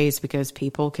recent days because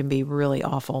people can be really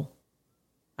awful.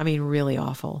 I mean, really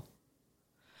awful.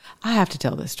 I have to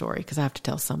tell this story because I have to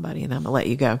tell somebody and then I'm going to let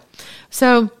you go.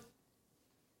 So,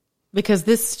 because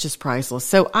this is just priceless.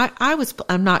 So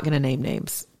I'm not going to name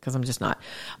names because I'm just not,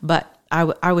 but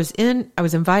I was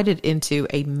invited into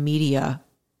a media,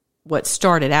 what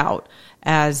started out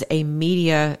as a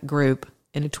media group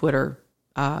in a Twitter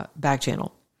back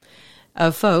channel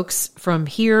of folks from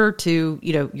here to,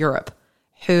 Europe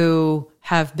who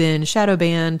have been shadow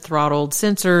banned, throttled,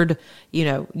 censored,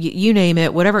 you name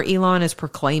it, whatever Elon is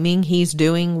proclaiming he's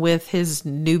doing with his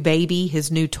new baby, his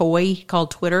new toy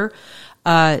called Twitter.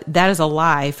 That is a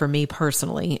lie for me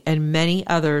personally and many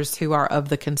others who are of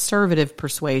the conservative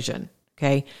persuasion.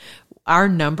 Okay. Our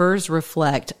numbers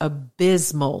reflect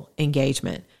abysmal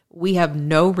engagement. We have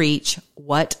no reach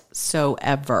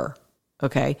whatsoever.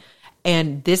 Okay.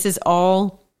 And this is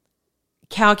all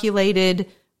calculated,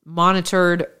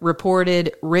 monitored,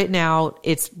 reported, written out.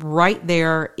 It's right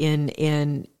there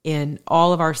in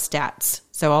all of our stats.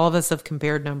 So all of us have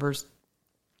compared numbers.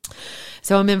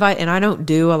 So I'm invited, and I don't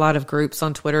do a lot of groups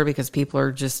on Twitter because people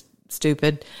are just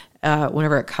stupid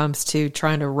whenever it comes to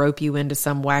trying to rope you into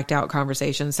some whacked out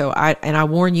conversation. So I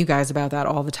warn you guys about that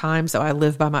all the time. So I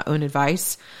live by my own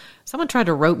advice. Someone tried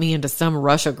to rope me into some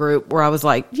Russia group where I was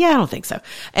like, yeah, I don't think so.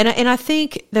 And I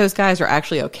think those guys are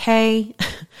actually okay.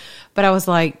 But I was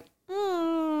like,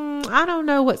 I don't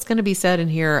know what's going to be said in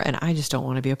here. And I just don't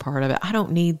want to be a part of it. I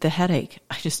don't need the headache.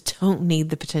 I just don't need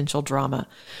the potential drama.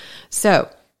 So,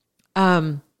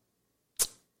 and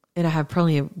I have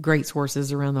plenty of great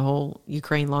sources around the whole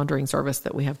Ukraine laundering service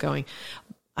that we have going.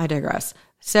 I digress.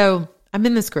 So I'm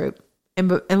in this group and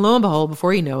lo and behold,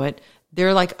 before you know it,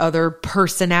 they're like other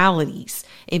personalities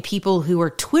and people who are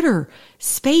Twitter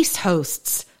space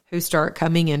hosts who start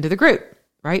coming into the group,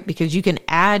 right? Because you can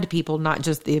add people, not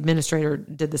just the administrator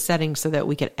did the settings so that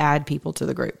we could add people to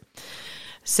the group.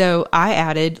 So I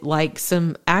added like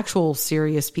some actual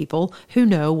serious people who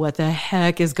know what the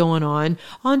heck is going on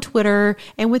Twitter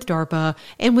and with DARPA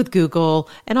and with Google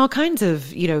and all kinds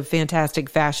of, fantastic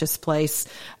fascist places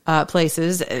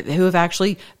who have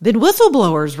actually been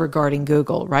whistleblowers regarding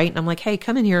Google, right? And I'm like, hey,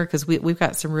 come in here because we've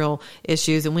got some real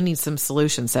issues and we need some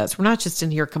solution sets. We're not just in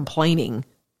here complaining,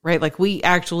 right? Like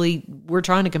we're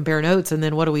trying to compare notes and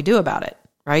then what do we do about it,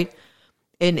 right?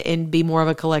 And be more of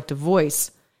a collective voice.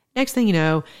 Next thing you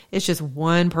know, it's just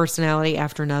one personality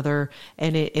after another.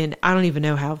 And I don't even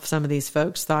know how some of these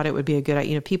folks thought it would be a good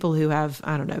idea. People who have,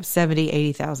 70,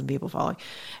 80,000 people following.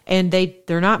 And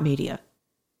they're not media.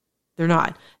 They're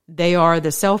not. They are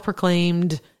the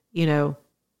self-proclaimed,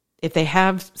 if they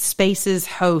have Spaces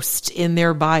host in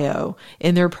their bio,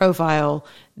 in their profile,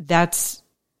 that's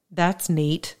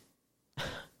neat.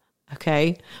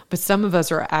 Okay. But some of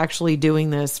us are actually doing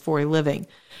this for a living.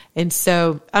 And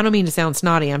so I don't mean to sound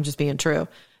snotty. I'm just being true.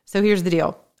 So here's the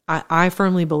deal. I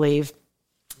firmly believe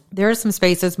there are some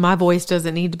spaces my voice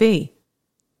doesn't need to be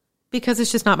because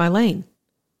it's just not my lane.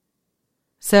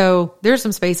 So there's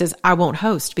some spaces I won't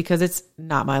host because it's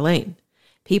not my lane.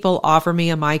 People offer me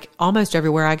a mic almost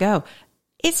everywhere I go.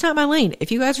 It's not my lane.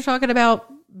 If you guys are talking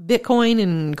about Bitcoin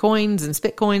and coins and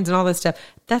spit coins and all this stuff,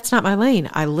 that's not my lane.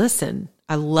 I listen.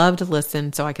 I love to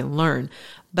listen so I can learn.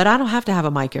 But I don't have to have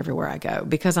a mic everywhere I go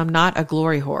because I'm not a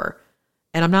glory whore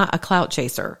and I'm not a clout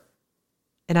chaser.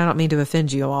 And I don't mean to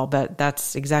offend you all, but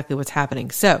that's exactly what's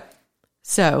happening. So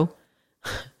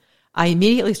I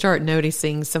immediately start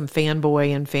noticing some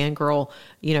fanboy and fangirl,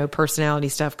 personality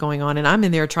stuff going on. And I'm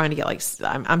in there trying to get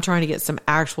I'm trying to get some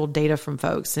actual data from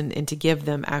folks and to give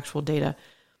them actual data.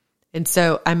 And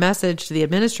so I messaged the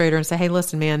administrator and say, hey,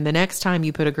 listen, man, the next time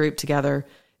you put a group together,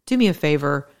 do me a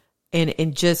favor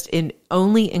and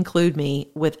only include me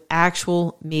with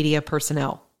actual media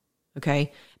personnel.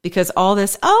 Okay. Because all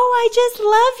this, I just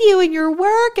love you and your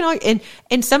work and all,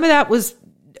 and some of that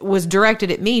was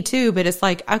directed at me too, but it's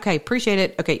like, okay, appreciate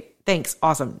it. Okay. Thanks.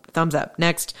 Awesome. Thumbs up.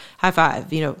 Next. High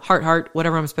five, heart,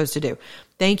 whatever I'm supposed to do.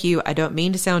 Thank you. I don't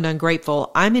mean to sound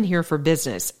ungrateful. I'm in here for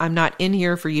business. I'm not in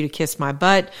here for you to kiss my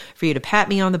butt, for you to pat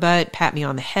me on the butt, pat me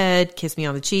on the head, kiss me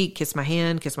on the cheek, kiss my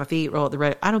hand, kiss my feet, roll up the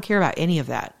red. I don't care about any of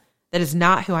that. That is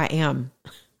not who I am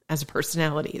as a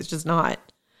personality. It's just not.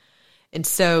 And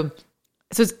so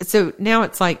now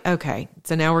it's like, okay,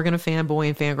 so now we're going to fanboy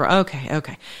and fangirl.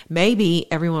 Okay.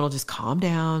 Maybe everyone will just calm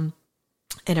down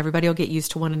and everybody will get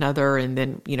used to one another. And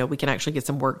then, we can actually get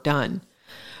some work done.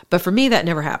 But for me, that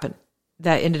never happened.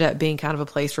 That ended up being kind of a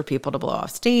place for people to blow off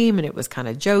steam. And it was kind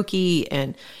of jokey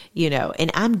and,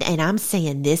 and I'm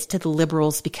saying this to the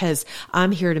liberals because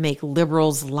I'm here to make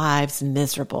liberals' lives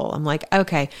miserable. I'm like,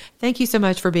 okay, thank you so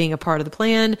much for being a part of the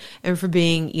plan and for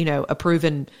being, a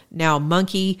proven now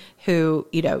monkey who,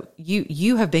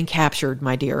 you have been captured,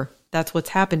 my dear. That's what's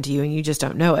happened to you and you just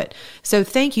don't know it. So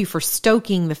thank you for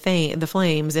stoking the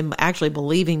flames and actually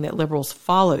believing that liberals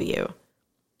follow you.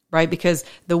 Right? Because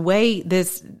the way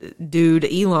this dude,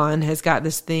 Elon, has got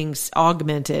this thing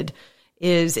augmented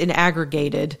and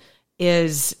aggregated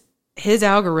is his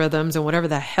algorithms and whatever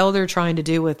the hell they're trying to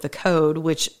do with the code,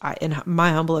 which in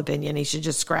my humble opinion, he should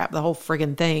just scrap the whole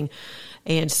friggin' thing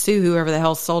and sue whoever the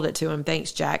hell sold it to him.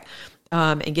 Thanks, Jack.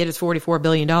 And get his $44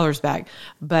 billion back.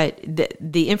 But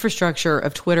the infrastructure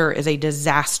of Twitter is a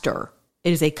disaster.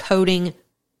 It is a coding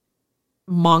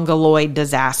mongoloid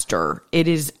disaster. It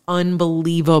is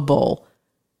unbelievable.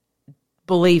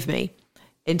 Believe me.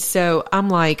 And so I'm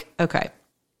like, okay,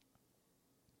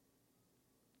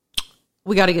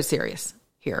 we got to get serious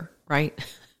here, right?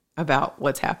 About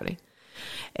what's happening.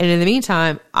 And in the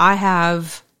meantime, I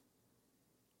have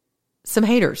some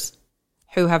haters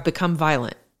who have become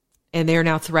violent and they're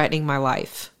now threatening my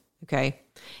life. Okay.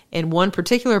 And one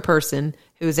particular person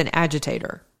who is an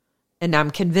agitator and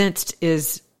I'm convinced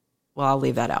I'll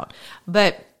leave that out.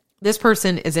 But this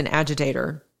person is an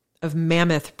agitator of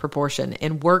mammoth proportion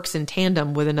and works in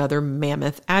tandem with another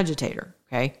mammoth agitator.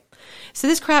 Okay. So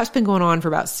this crap's been going on for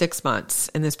about 6 months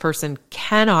and this person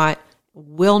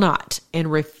will not,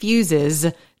 and refuses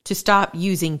to stop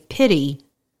using pity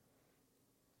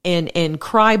and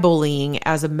cry bullying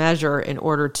as a measure in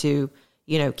order to,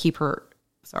 keep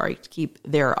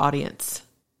their audience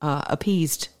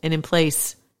appeased and in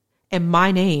place. And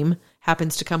my name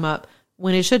happens to come up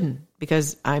when it shouldn't,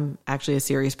 because I'm actually a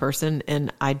serious person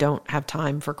and I don't have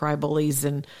time for cry bullies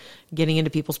and getting into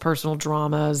people's personal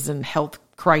dramas and health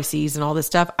crises and all this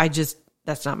stuff.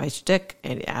 That's not my shtick,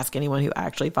 and ask anyone who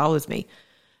actually follows me.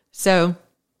 So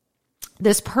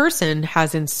this person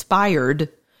has inspired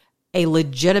a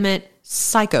legitimate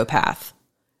psychopath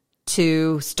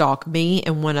to stalk me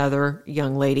and one other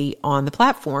young lady on the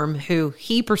platform who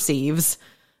he perceives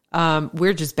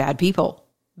we're just bad people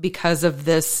because of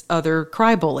this other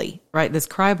cry bully, right? This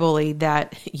cry bully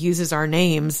that uses our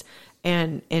names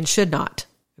and should not.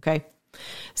 Okay.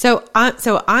 So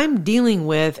I'm dealing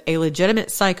with a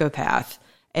legitimate psychopath,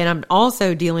 and I'm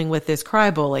also dealing with this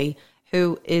cry bully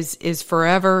who is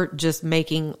forever just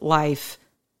making life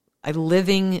a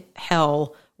living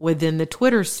hell within the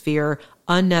Twitter sphere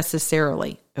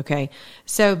unnecessarily. Okay.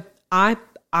 So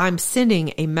I'm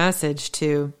sending a message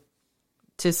to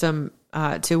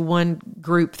one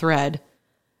group thread.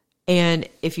 And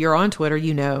if you're on Twitter,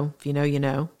 you know, if you know, you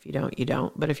know, if you don't, you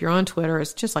don't. But if you're on Twitter,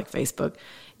 it's just like Facebook.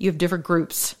 You have different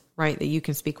groups, right, that you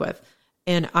can speak with.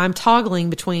 And I'm toggling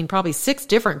between probably 6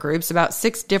 different groups about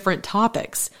 6 different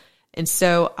topics. And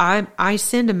so I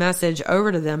send a message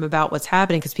over to them about what's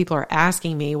happening because people are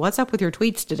asking me, what's up with your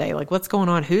tweets today? Like, what's going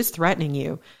on? Who's threatening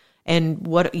you? And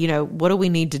what do we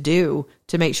need to do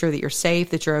to make sure that you're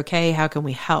safe, that you're okay? How can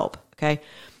we help? Okay.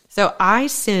 So I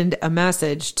send a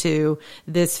message to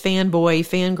this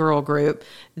fangirl group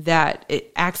that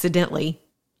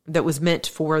that was meant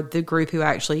for the group who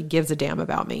actually gives a damn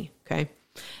about me. Okay.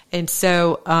 And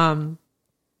so,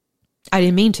 I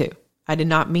didn't mean to. I did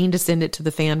not mean to send it to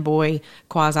the fanboy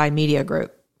quasi media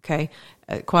group. Okay.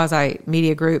 Quasi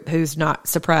media group who's not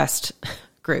suppressed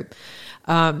group.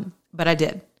 But I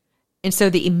did. And so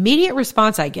the immediate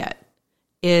response I get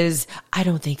is, I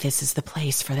don't think this is the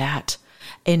place for that.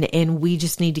 And we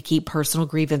just need to keep personal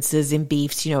grievances and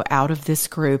beefs, out of this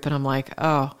group. And I'm like,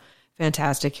 oh,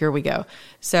 fantastic. Here we go.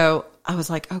 So I was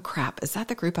like, oh crap, is that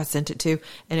the group I sent it to?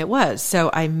 And it was. So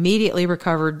I immediately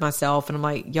recovered myself and I'm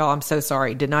like, y'all, I'm so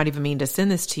sorry. Did not even mean to send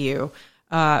this to you.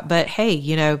 But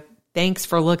hey, thanks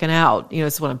for looking out.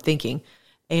 Is what I'm thinking.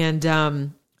 And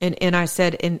I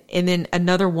said, and then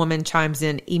another woman chimes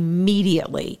in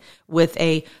immediately with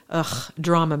a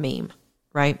drama meme,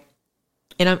 right?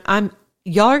 And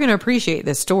y'all are going to appreciate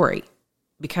this story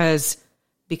because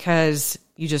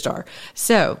you just are.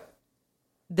 So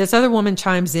this other woman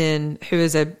chimes in who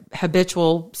is a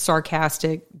habitual,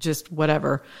 sarcastic, just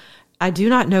whatever. I do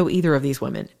not know either of these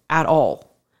women at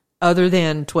all, other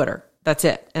than Twitter. That's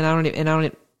it. And I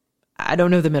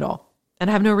don't know them at all. And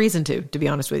I have no reason to be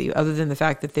honest with you, other than the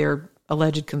fact that they're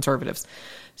alleged conservatives.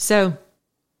 So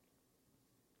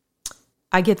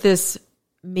I get this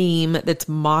meme that's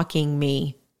mocking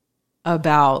me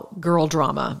about girl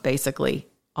drama, basically,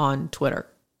 on Twitter.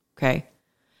 Okay.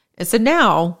 And so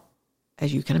now,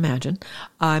 as you can imagine,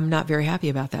 I'm not very happy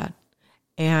about that.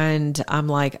 And I'm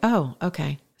like, oh,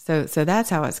 okay. So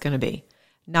that's how it's going to be.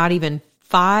 Not even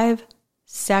 5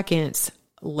 seconds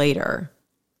later,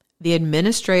 the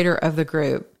administrator of the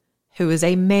group, who is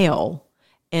a male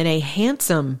and a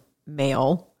handsome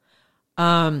male,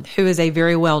 who is a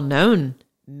very well-known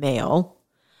male,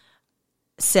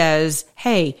 says,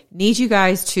 hey, need you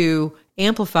guys to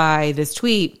amplify this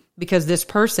tweet because this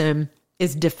person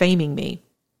is defaming me.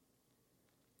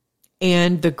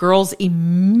 And the girls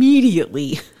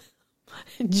immediately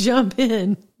jump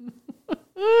in.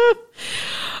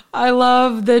 I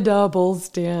love the double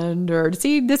standard.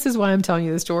 See, this is why I'm telling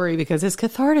you the story, because it's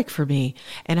cathartic for me.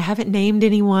 And I haven't named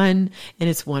anyone, and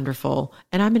it's wonderful.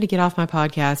 And I'm going to get off my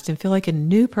podcast and feel like a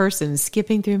new person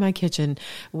skipping through my kitchen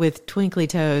with twinkly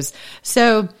toes.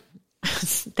 So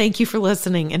thank you for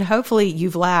listening. And hopefully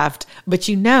you've laughed, but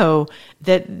you know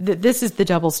that this is the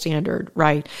double standard,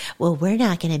 right? Well, we're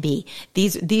not going to be,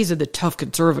 these are the tough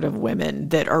conservative women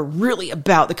that are really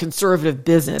about the conservative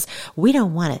business. We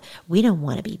don't want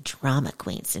to be drama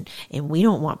queens and we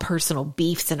don't want personal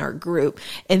beefs in our group.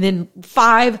 And then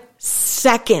 5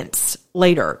 seconds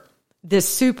later, this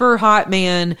super hot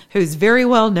man who's very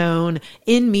well known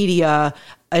in media,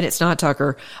 and it's not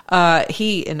Tucker.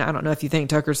 And I don't know if you think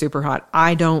Tucker's super hot.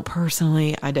 I don't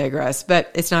personally. I digress,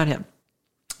 but it's not him.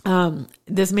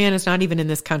 This man is not even in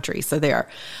this country, so there.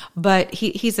 But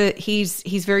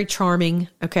he's very charming.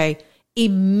 Okay.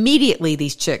 Immediately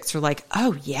these chicks are like,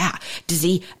 oh yeah, does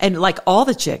he? And like all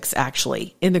the chicks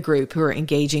actually in the group who are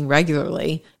engaging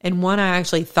regularly, and one I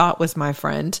actually thought was my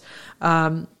friend,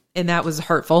 and that was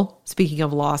hurtful. Speaking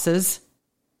of losses,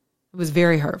 it was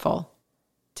very hurtful,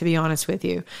 to be honest with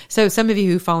you. So some of you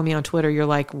who follow me on Twitter, you're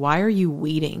like, why are you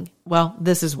weeding? Well,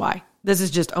 this is why. This is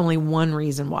just only one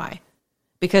reason why.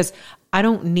 Because I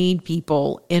don't need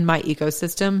people in my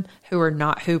ecosystem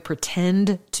who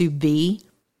pretend to be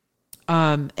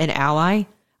an ally.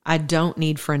 I don't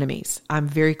need frenemies. I'm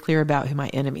very clear about who my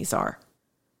enemies are.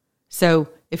 So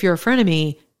if you're a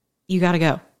frenemy, you got to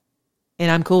go. And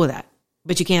I'm cool with that.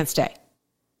 But you can't stay.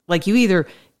 Like, you either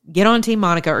get on Team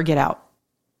Monica or get out.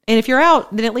 And if you're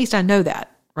out, then at least I know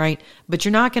that, right? But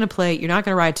you're not going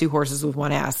to ride two horses with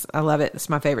one ass. I love it. It's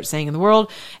my favorite saying in the world.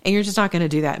 And you're just not going to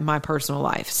do that in my personal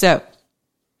life. So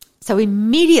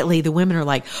immediately the women are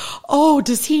like, oh,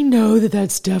 does he know that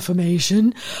that's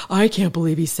defamation? I can't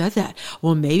believe he said that.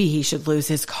 Well, maybe he should lose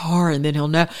his car and then he'll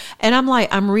know. And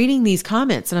I'm reading these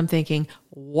comments and I'm thinking,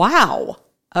 wow,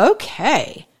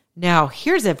 okay. Now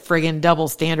here's a friggin' double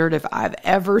standard if I've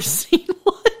ever seen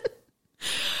one.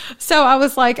 So I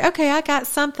was like, okay, I got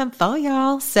something for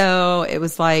y'all. So it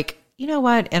was like, you know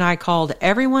what? And I called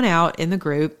everyone out in the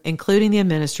group, including the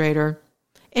administrator,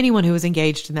 anyone who was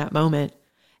engaged in that moment.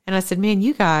 And I said, man,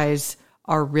 you guys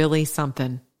are really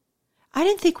something. I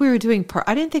didn't think we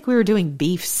were doing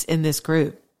beefs in this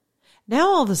group. Now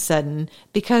all of a sudden,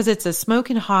 because it's a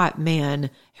smoking hot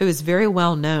man who is very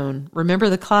well known, remember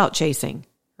the clout chasing,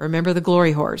 remember the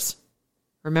glory horse,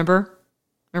 remember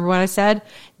what I said?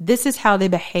 This is how they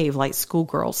behave like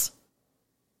schoolgirls.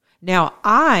 Now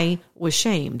I was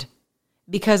shamed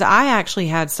because I actually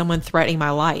had someone threatening my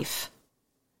life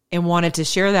and wanted to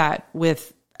share that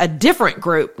with a different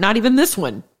group, not even this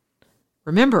one.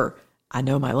 Remember, I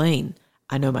know my lane.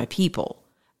 I know my people.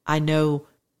 I know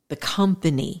the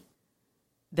company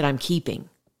that I'm keeping.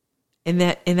 And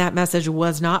that message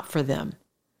was not for them.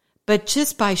 But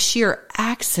just by sheer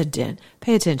accident,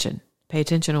 pay attention. Pay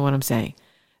attention to what I'm saying.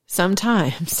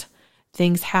 Sometimes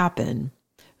things happen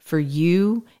for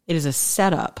you. It is a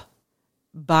setup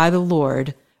by the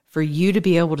Lord for you to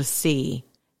be able to see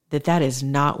that that is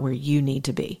not where you need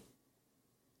to be.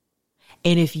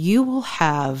 And if you will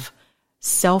have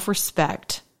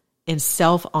self-respect and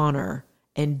self-honor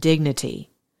and dignity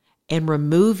and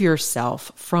remove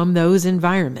yourself from those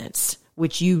environments,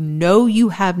 which you know you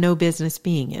have no business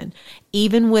being in,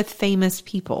 even with famous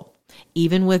people,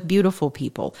 even with beautiful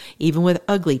people, even with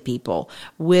ugly people,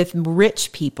 with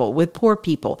rich people, with poor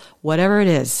people, whatever it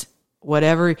is,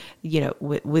 whatever,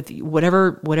 with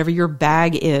whatever your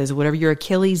bag is, whatever your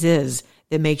Achilles is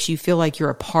that makes you feel like you're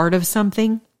a part of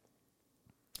something.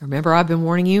 Remember, I've been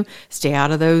warning you, stay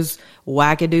out of those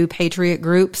wackadoo patriot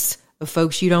groups of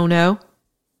folks you don't know.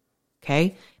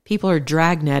 Okay? People are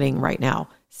dragnetting right now.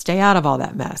 Stay out of all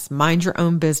that mess. Mind your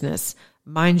own business.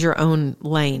 Mind your own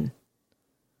lane.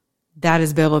 That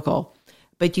is biblical.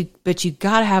 But you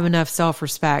got to have enough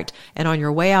self-respect. And on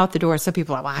your way out the door, some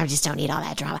people are like, well, I just don't need all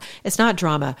that drama. It's not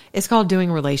drama. It's called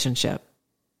doing relationship.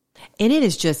 And it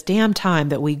is just damn time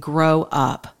that we grow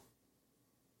up.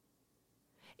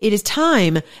 It is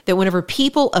time that whenever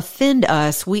people offend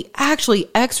us, we actually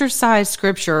exercise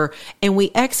scripture and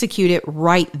we execute it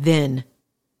right then.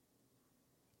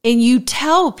 And you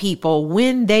tell people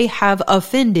when they have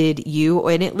offended you,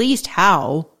 and at least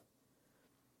how.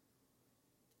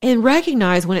 And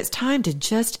recognize when it's time to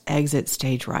just exit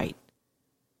stage right.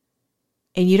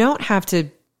 And you don't have to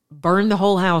burn the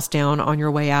whole house down on your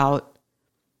way out.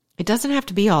 It doesn't have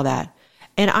to be all that.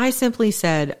 And I simply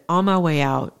said on my way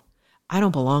out, I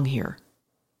don't belong here.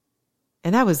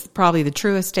 And that was probably the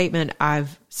truest statement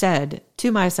I've said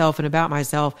to myself and about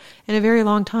myself in a very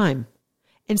long time.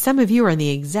 And some of you are in the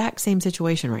exact same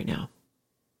situation right now.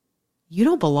 You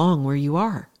don't belong where you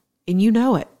are, and you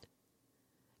know it.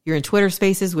 You're in Twitter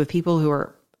spaces with people who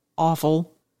are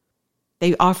awful.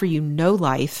 They offer you no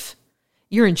life.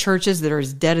 You're in churches that are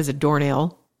as dead as a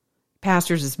doornail.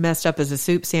 Pastors as messed up as a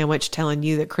soup sandwich telling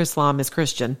you that Chrislam is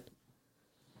Christian.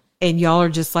 And y'all are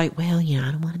just like, well, I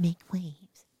don't want to make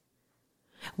waves.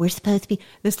 We're supposed to be.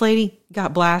 This lady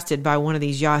got blasted by one of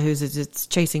these yahoos that's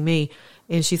chasing me.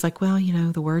 And she's like, well,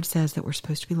 the word says that we're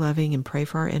supposed to be loving and pray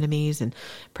for our enemies and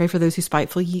pray for those who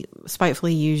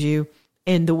spitefully use you.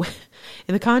 And in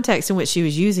the context in which she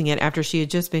was using it after she had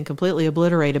just been completely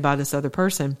obliterated by this other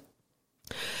person.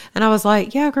 And I was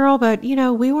like, yeah, girl, but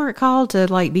we weren't called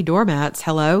to be doormats.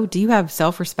 Hello. Do you have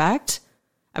self-respect?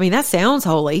 I mean, that sounds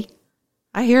holy.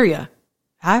 I hear you.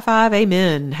 High five.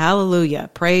 Amen. Hallelujah.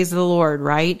 Praise the Lord.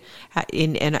 Right.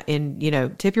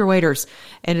 And tip your waiters.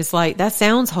 And it's like, that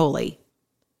sounds holy,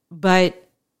 but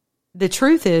the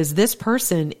truth is this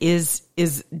person is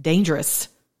dangerous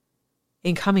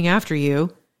in coming after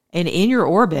you and in your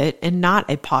orbit and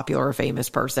not a popular or famous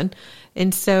person.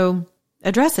 And so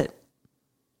address it.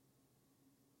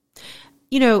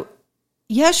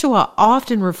 Yeshua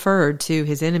often referred to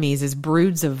his enemies as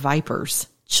broods of vipers.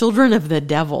 Children of the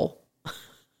devil.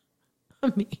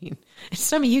 I mean,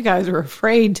 some of you guys are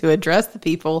afraid to address the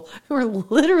people who are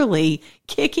literally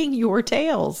kicking your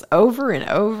tails over and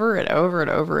over and over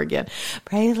and over again.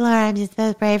 Praise the Lord, I'm just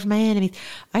supposed to pray for my enemies.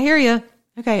 I hear you.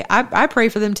 Okay, I pray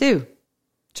for them too.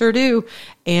 Sure do.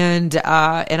 And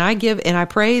I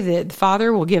pray that the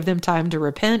Father will give them time to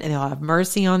repent and he'll have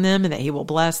mercy on them and that he will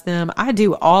bless them. I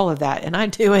do all of that, and I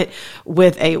do it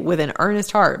with an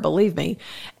earnest heart, believe me.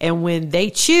 And when they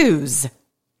choose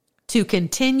to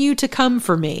continue to come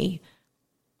for me,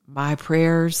 my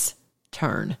prayers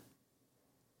turn.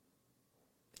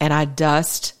 And I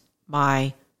dust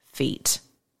my feet.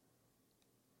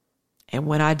 And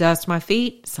when I dust my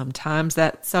feet, sometimes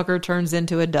that sucker turns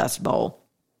into a dust bowl.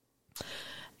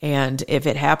 And if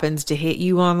it happens to hit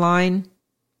you online,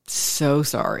 so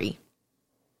sorry.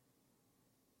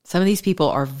 Some of these people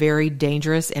are very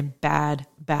dangerous and bad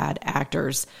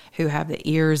actors who have the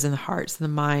ears and the hearts and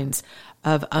the minds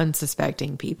of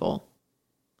unsuspecting people.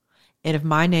 And if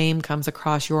my name comes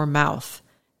across your mouth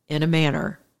in a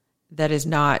manner that is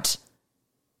not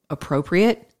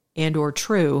appropriate and or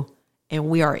true, and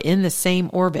we are in the same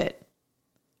orbit,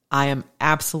 I am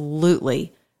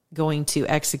absolutely going to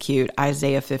execute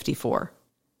Isaiah 54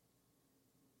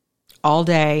 all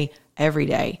day, every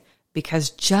day,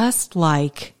 because just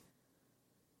like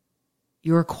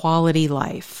your quality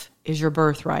life is your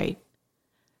birthright,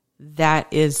 that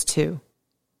is too.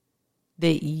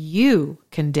 That you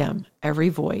condemn every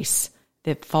voice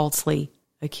that falsely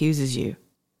accuses you.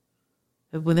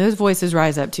 When those voices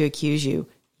rise up to accuse you,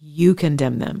 you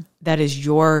condemn them. That is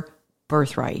your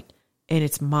birthright, and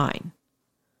it's mine.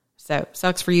 So,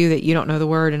 sucks for you that you don't know the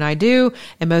word, and I do.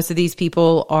 And most of these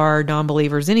people are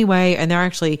non-believers anyway, and they're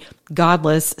actually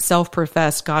godless,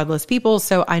 self-professed godless people.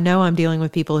 So I know I'm dealing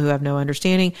with people who have no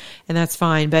understanding, and that's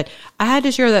fine. But I had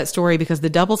to share that story because the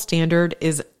double standard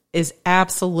is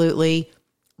absolutely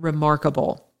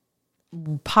remarkable,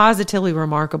 positively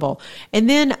remarkable. And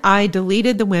then I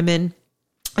deleted the women,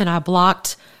 and I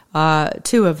blocked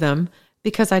 2 of them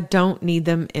because I don't need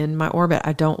them in my orbit.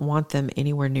 I don't want them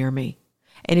anywhere near me.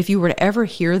 And if you were to ever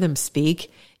hear them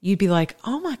speak, you'd be like,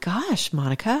 oh my gosh,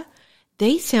 Monica,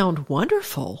 they sound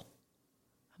wonderful.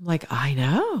 I'm like, I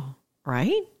know,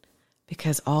 right?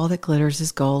 Because all that glitters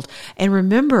is gold. And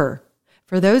remember,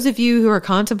 for those of you who are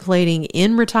contemplating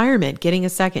in retirement, getting a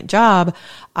second job,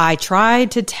 I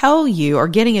tried to tell you, or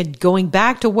going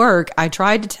back to work, I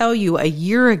tried to tell you a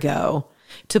year ago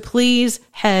to please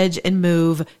hedge and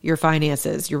move your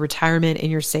finances, your retirement,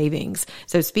 and your savings.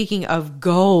 So speaking of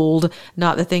gold,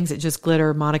 not the things that just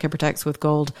glitter,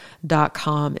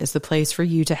 MonicaProtectsWithGold.com is the place for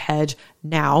you to hedge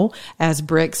now, as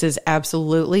BRICS is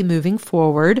absolutely moving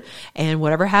forward. And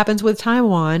whatever happens with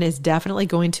Taiwan is definitely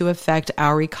going to affect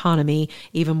our economy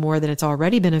even more than it's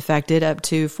already been affected. Up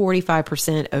to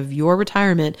 45% of your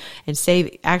retirement and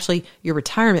your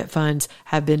retirement funds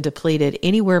have been depleted,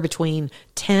 anywhere between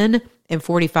 10 and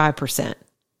 45%.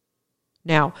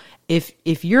 Now,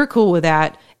 if you're cool with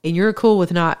that and you're cool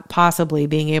with not possibly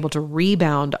being able to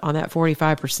rebound on that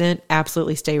 45%,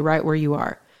 absolutely stay right where you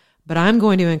are. But I'm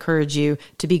going to encourage you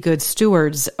to be good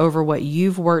stewards over what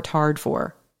you've worked hard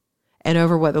for and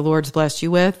over what the Lord's blessed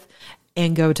you with,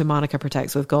 and go to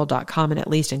MonicaProtectsWithGold.com and at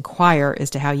least inquire as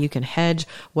to how you can hedge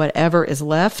whatever is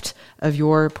left of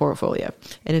your portfolio.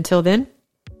 And until then,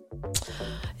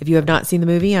 if you have not seen the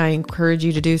movie, I encourage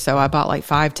you to do so. I bought like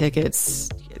 5 tickets.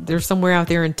 They're somewhere out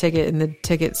there in the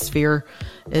ticket sphere,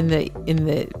 in the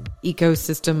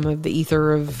ecosystem of the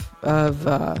ether of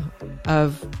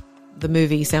the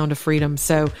movie Sound of Freedom.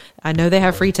 So I know they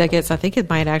have free tickets. I think it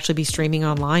might actually be streaming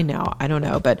online now. I don't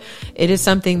know, but it is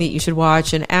something that you should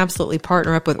watch, and absolutely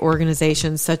partner up with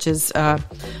organizations such as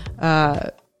my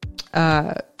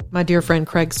dear friend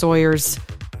Craig Sawyer's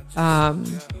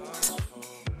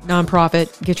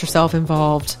nonprofit. Get yourself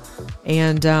involved,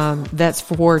 and that's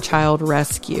for child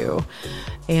rescue,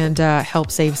 and help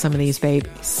save some of these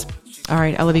babies. All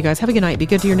right, I love you guys. Have a good night. Be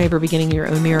good to your neighbor, beginning in your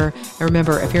own mirror. And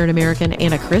remember, if you're an American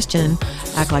and a Christian,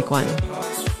 act like one.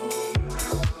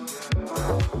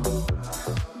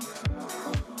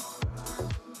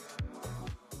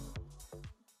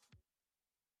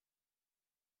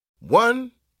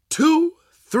 One, 2,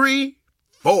 3,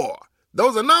 4.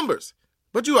 Those are numbers,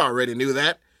 but you already knew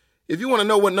that. If you want to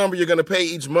know what number you're going to pay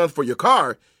each month for your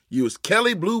car, use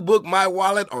Kelley Blue Book My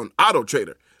Wallet on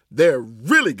AutoTrader. They're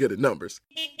really good at numbers.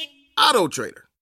 AutoTrader.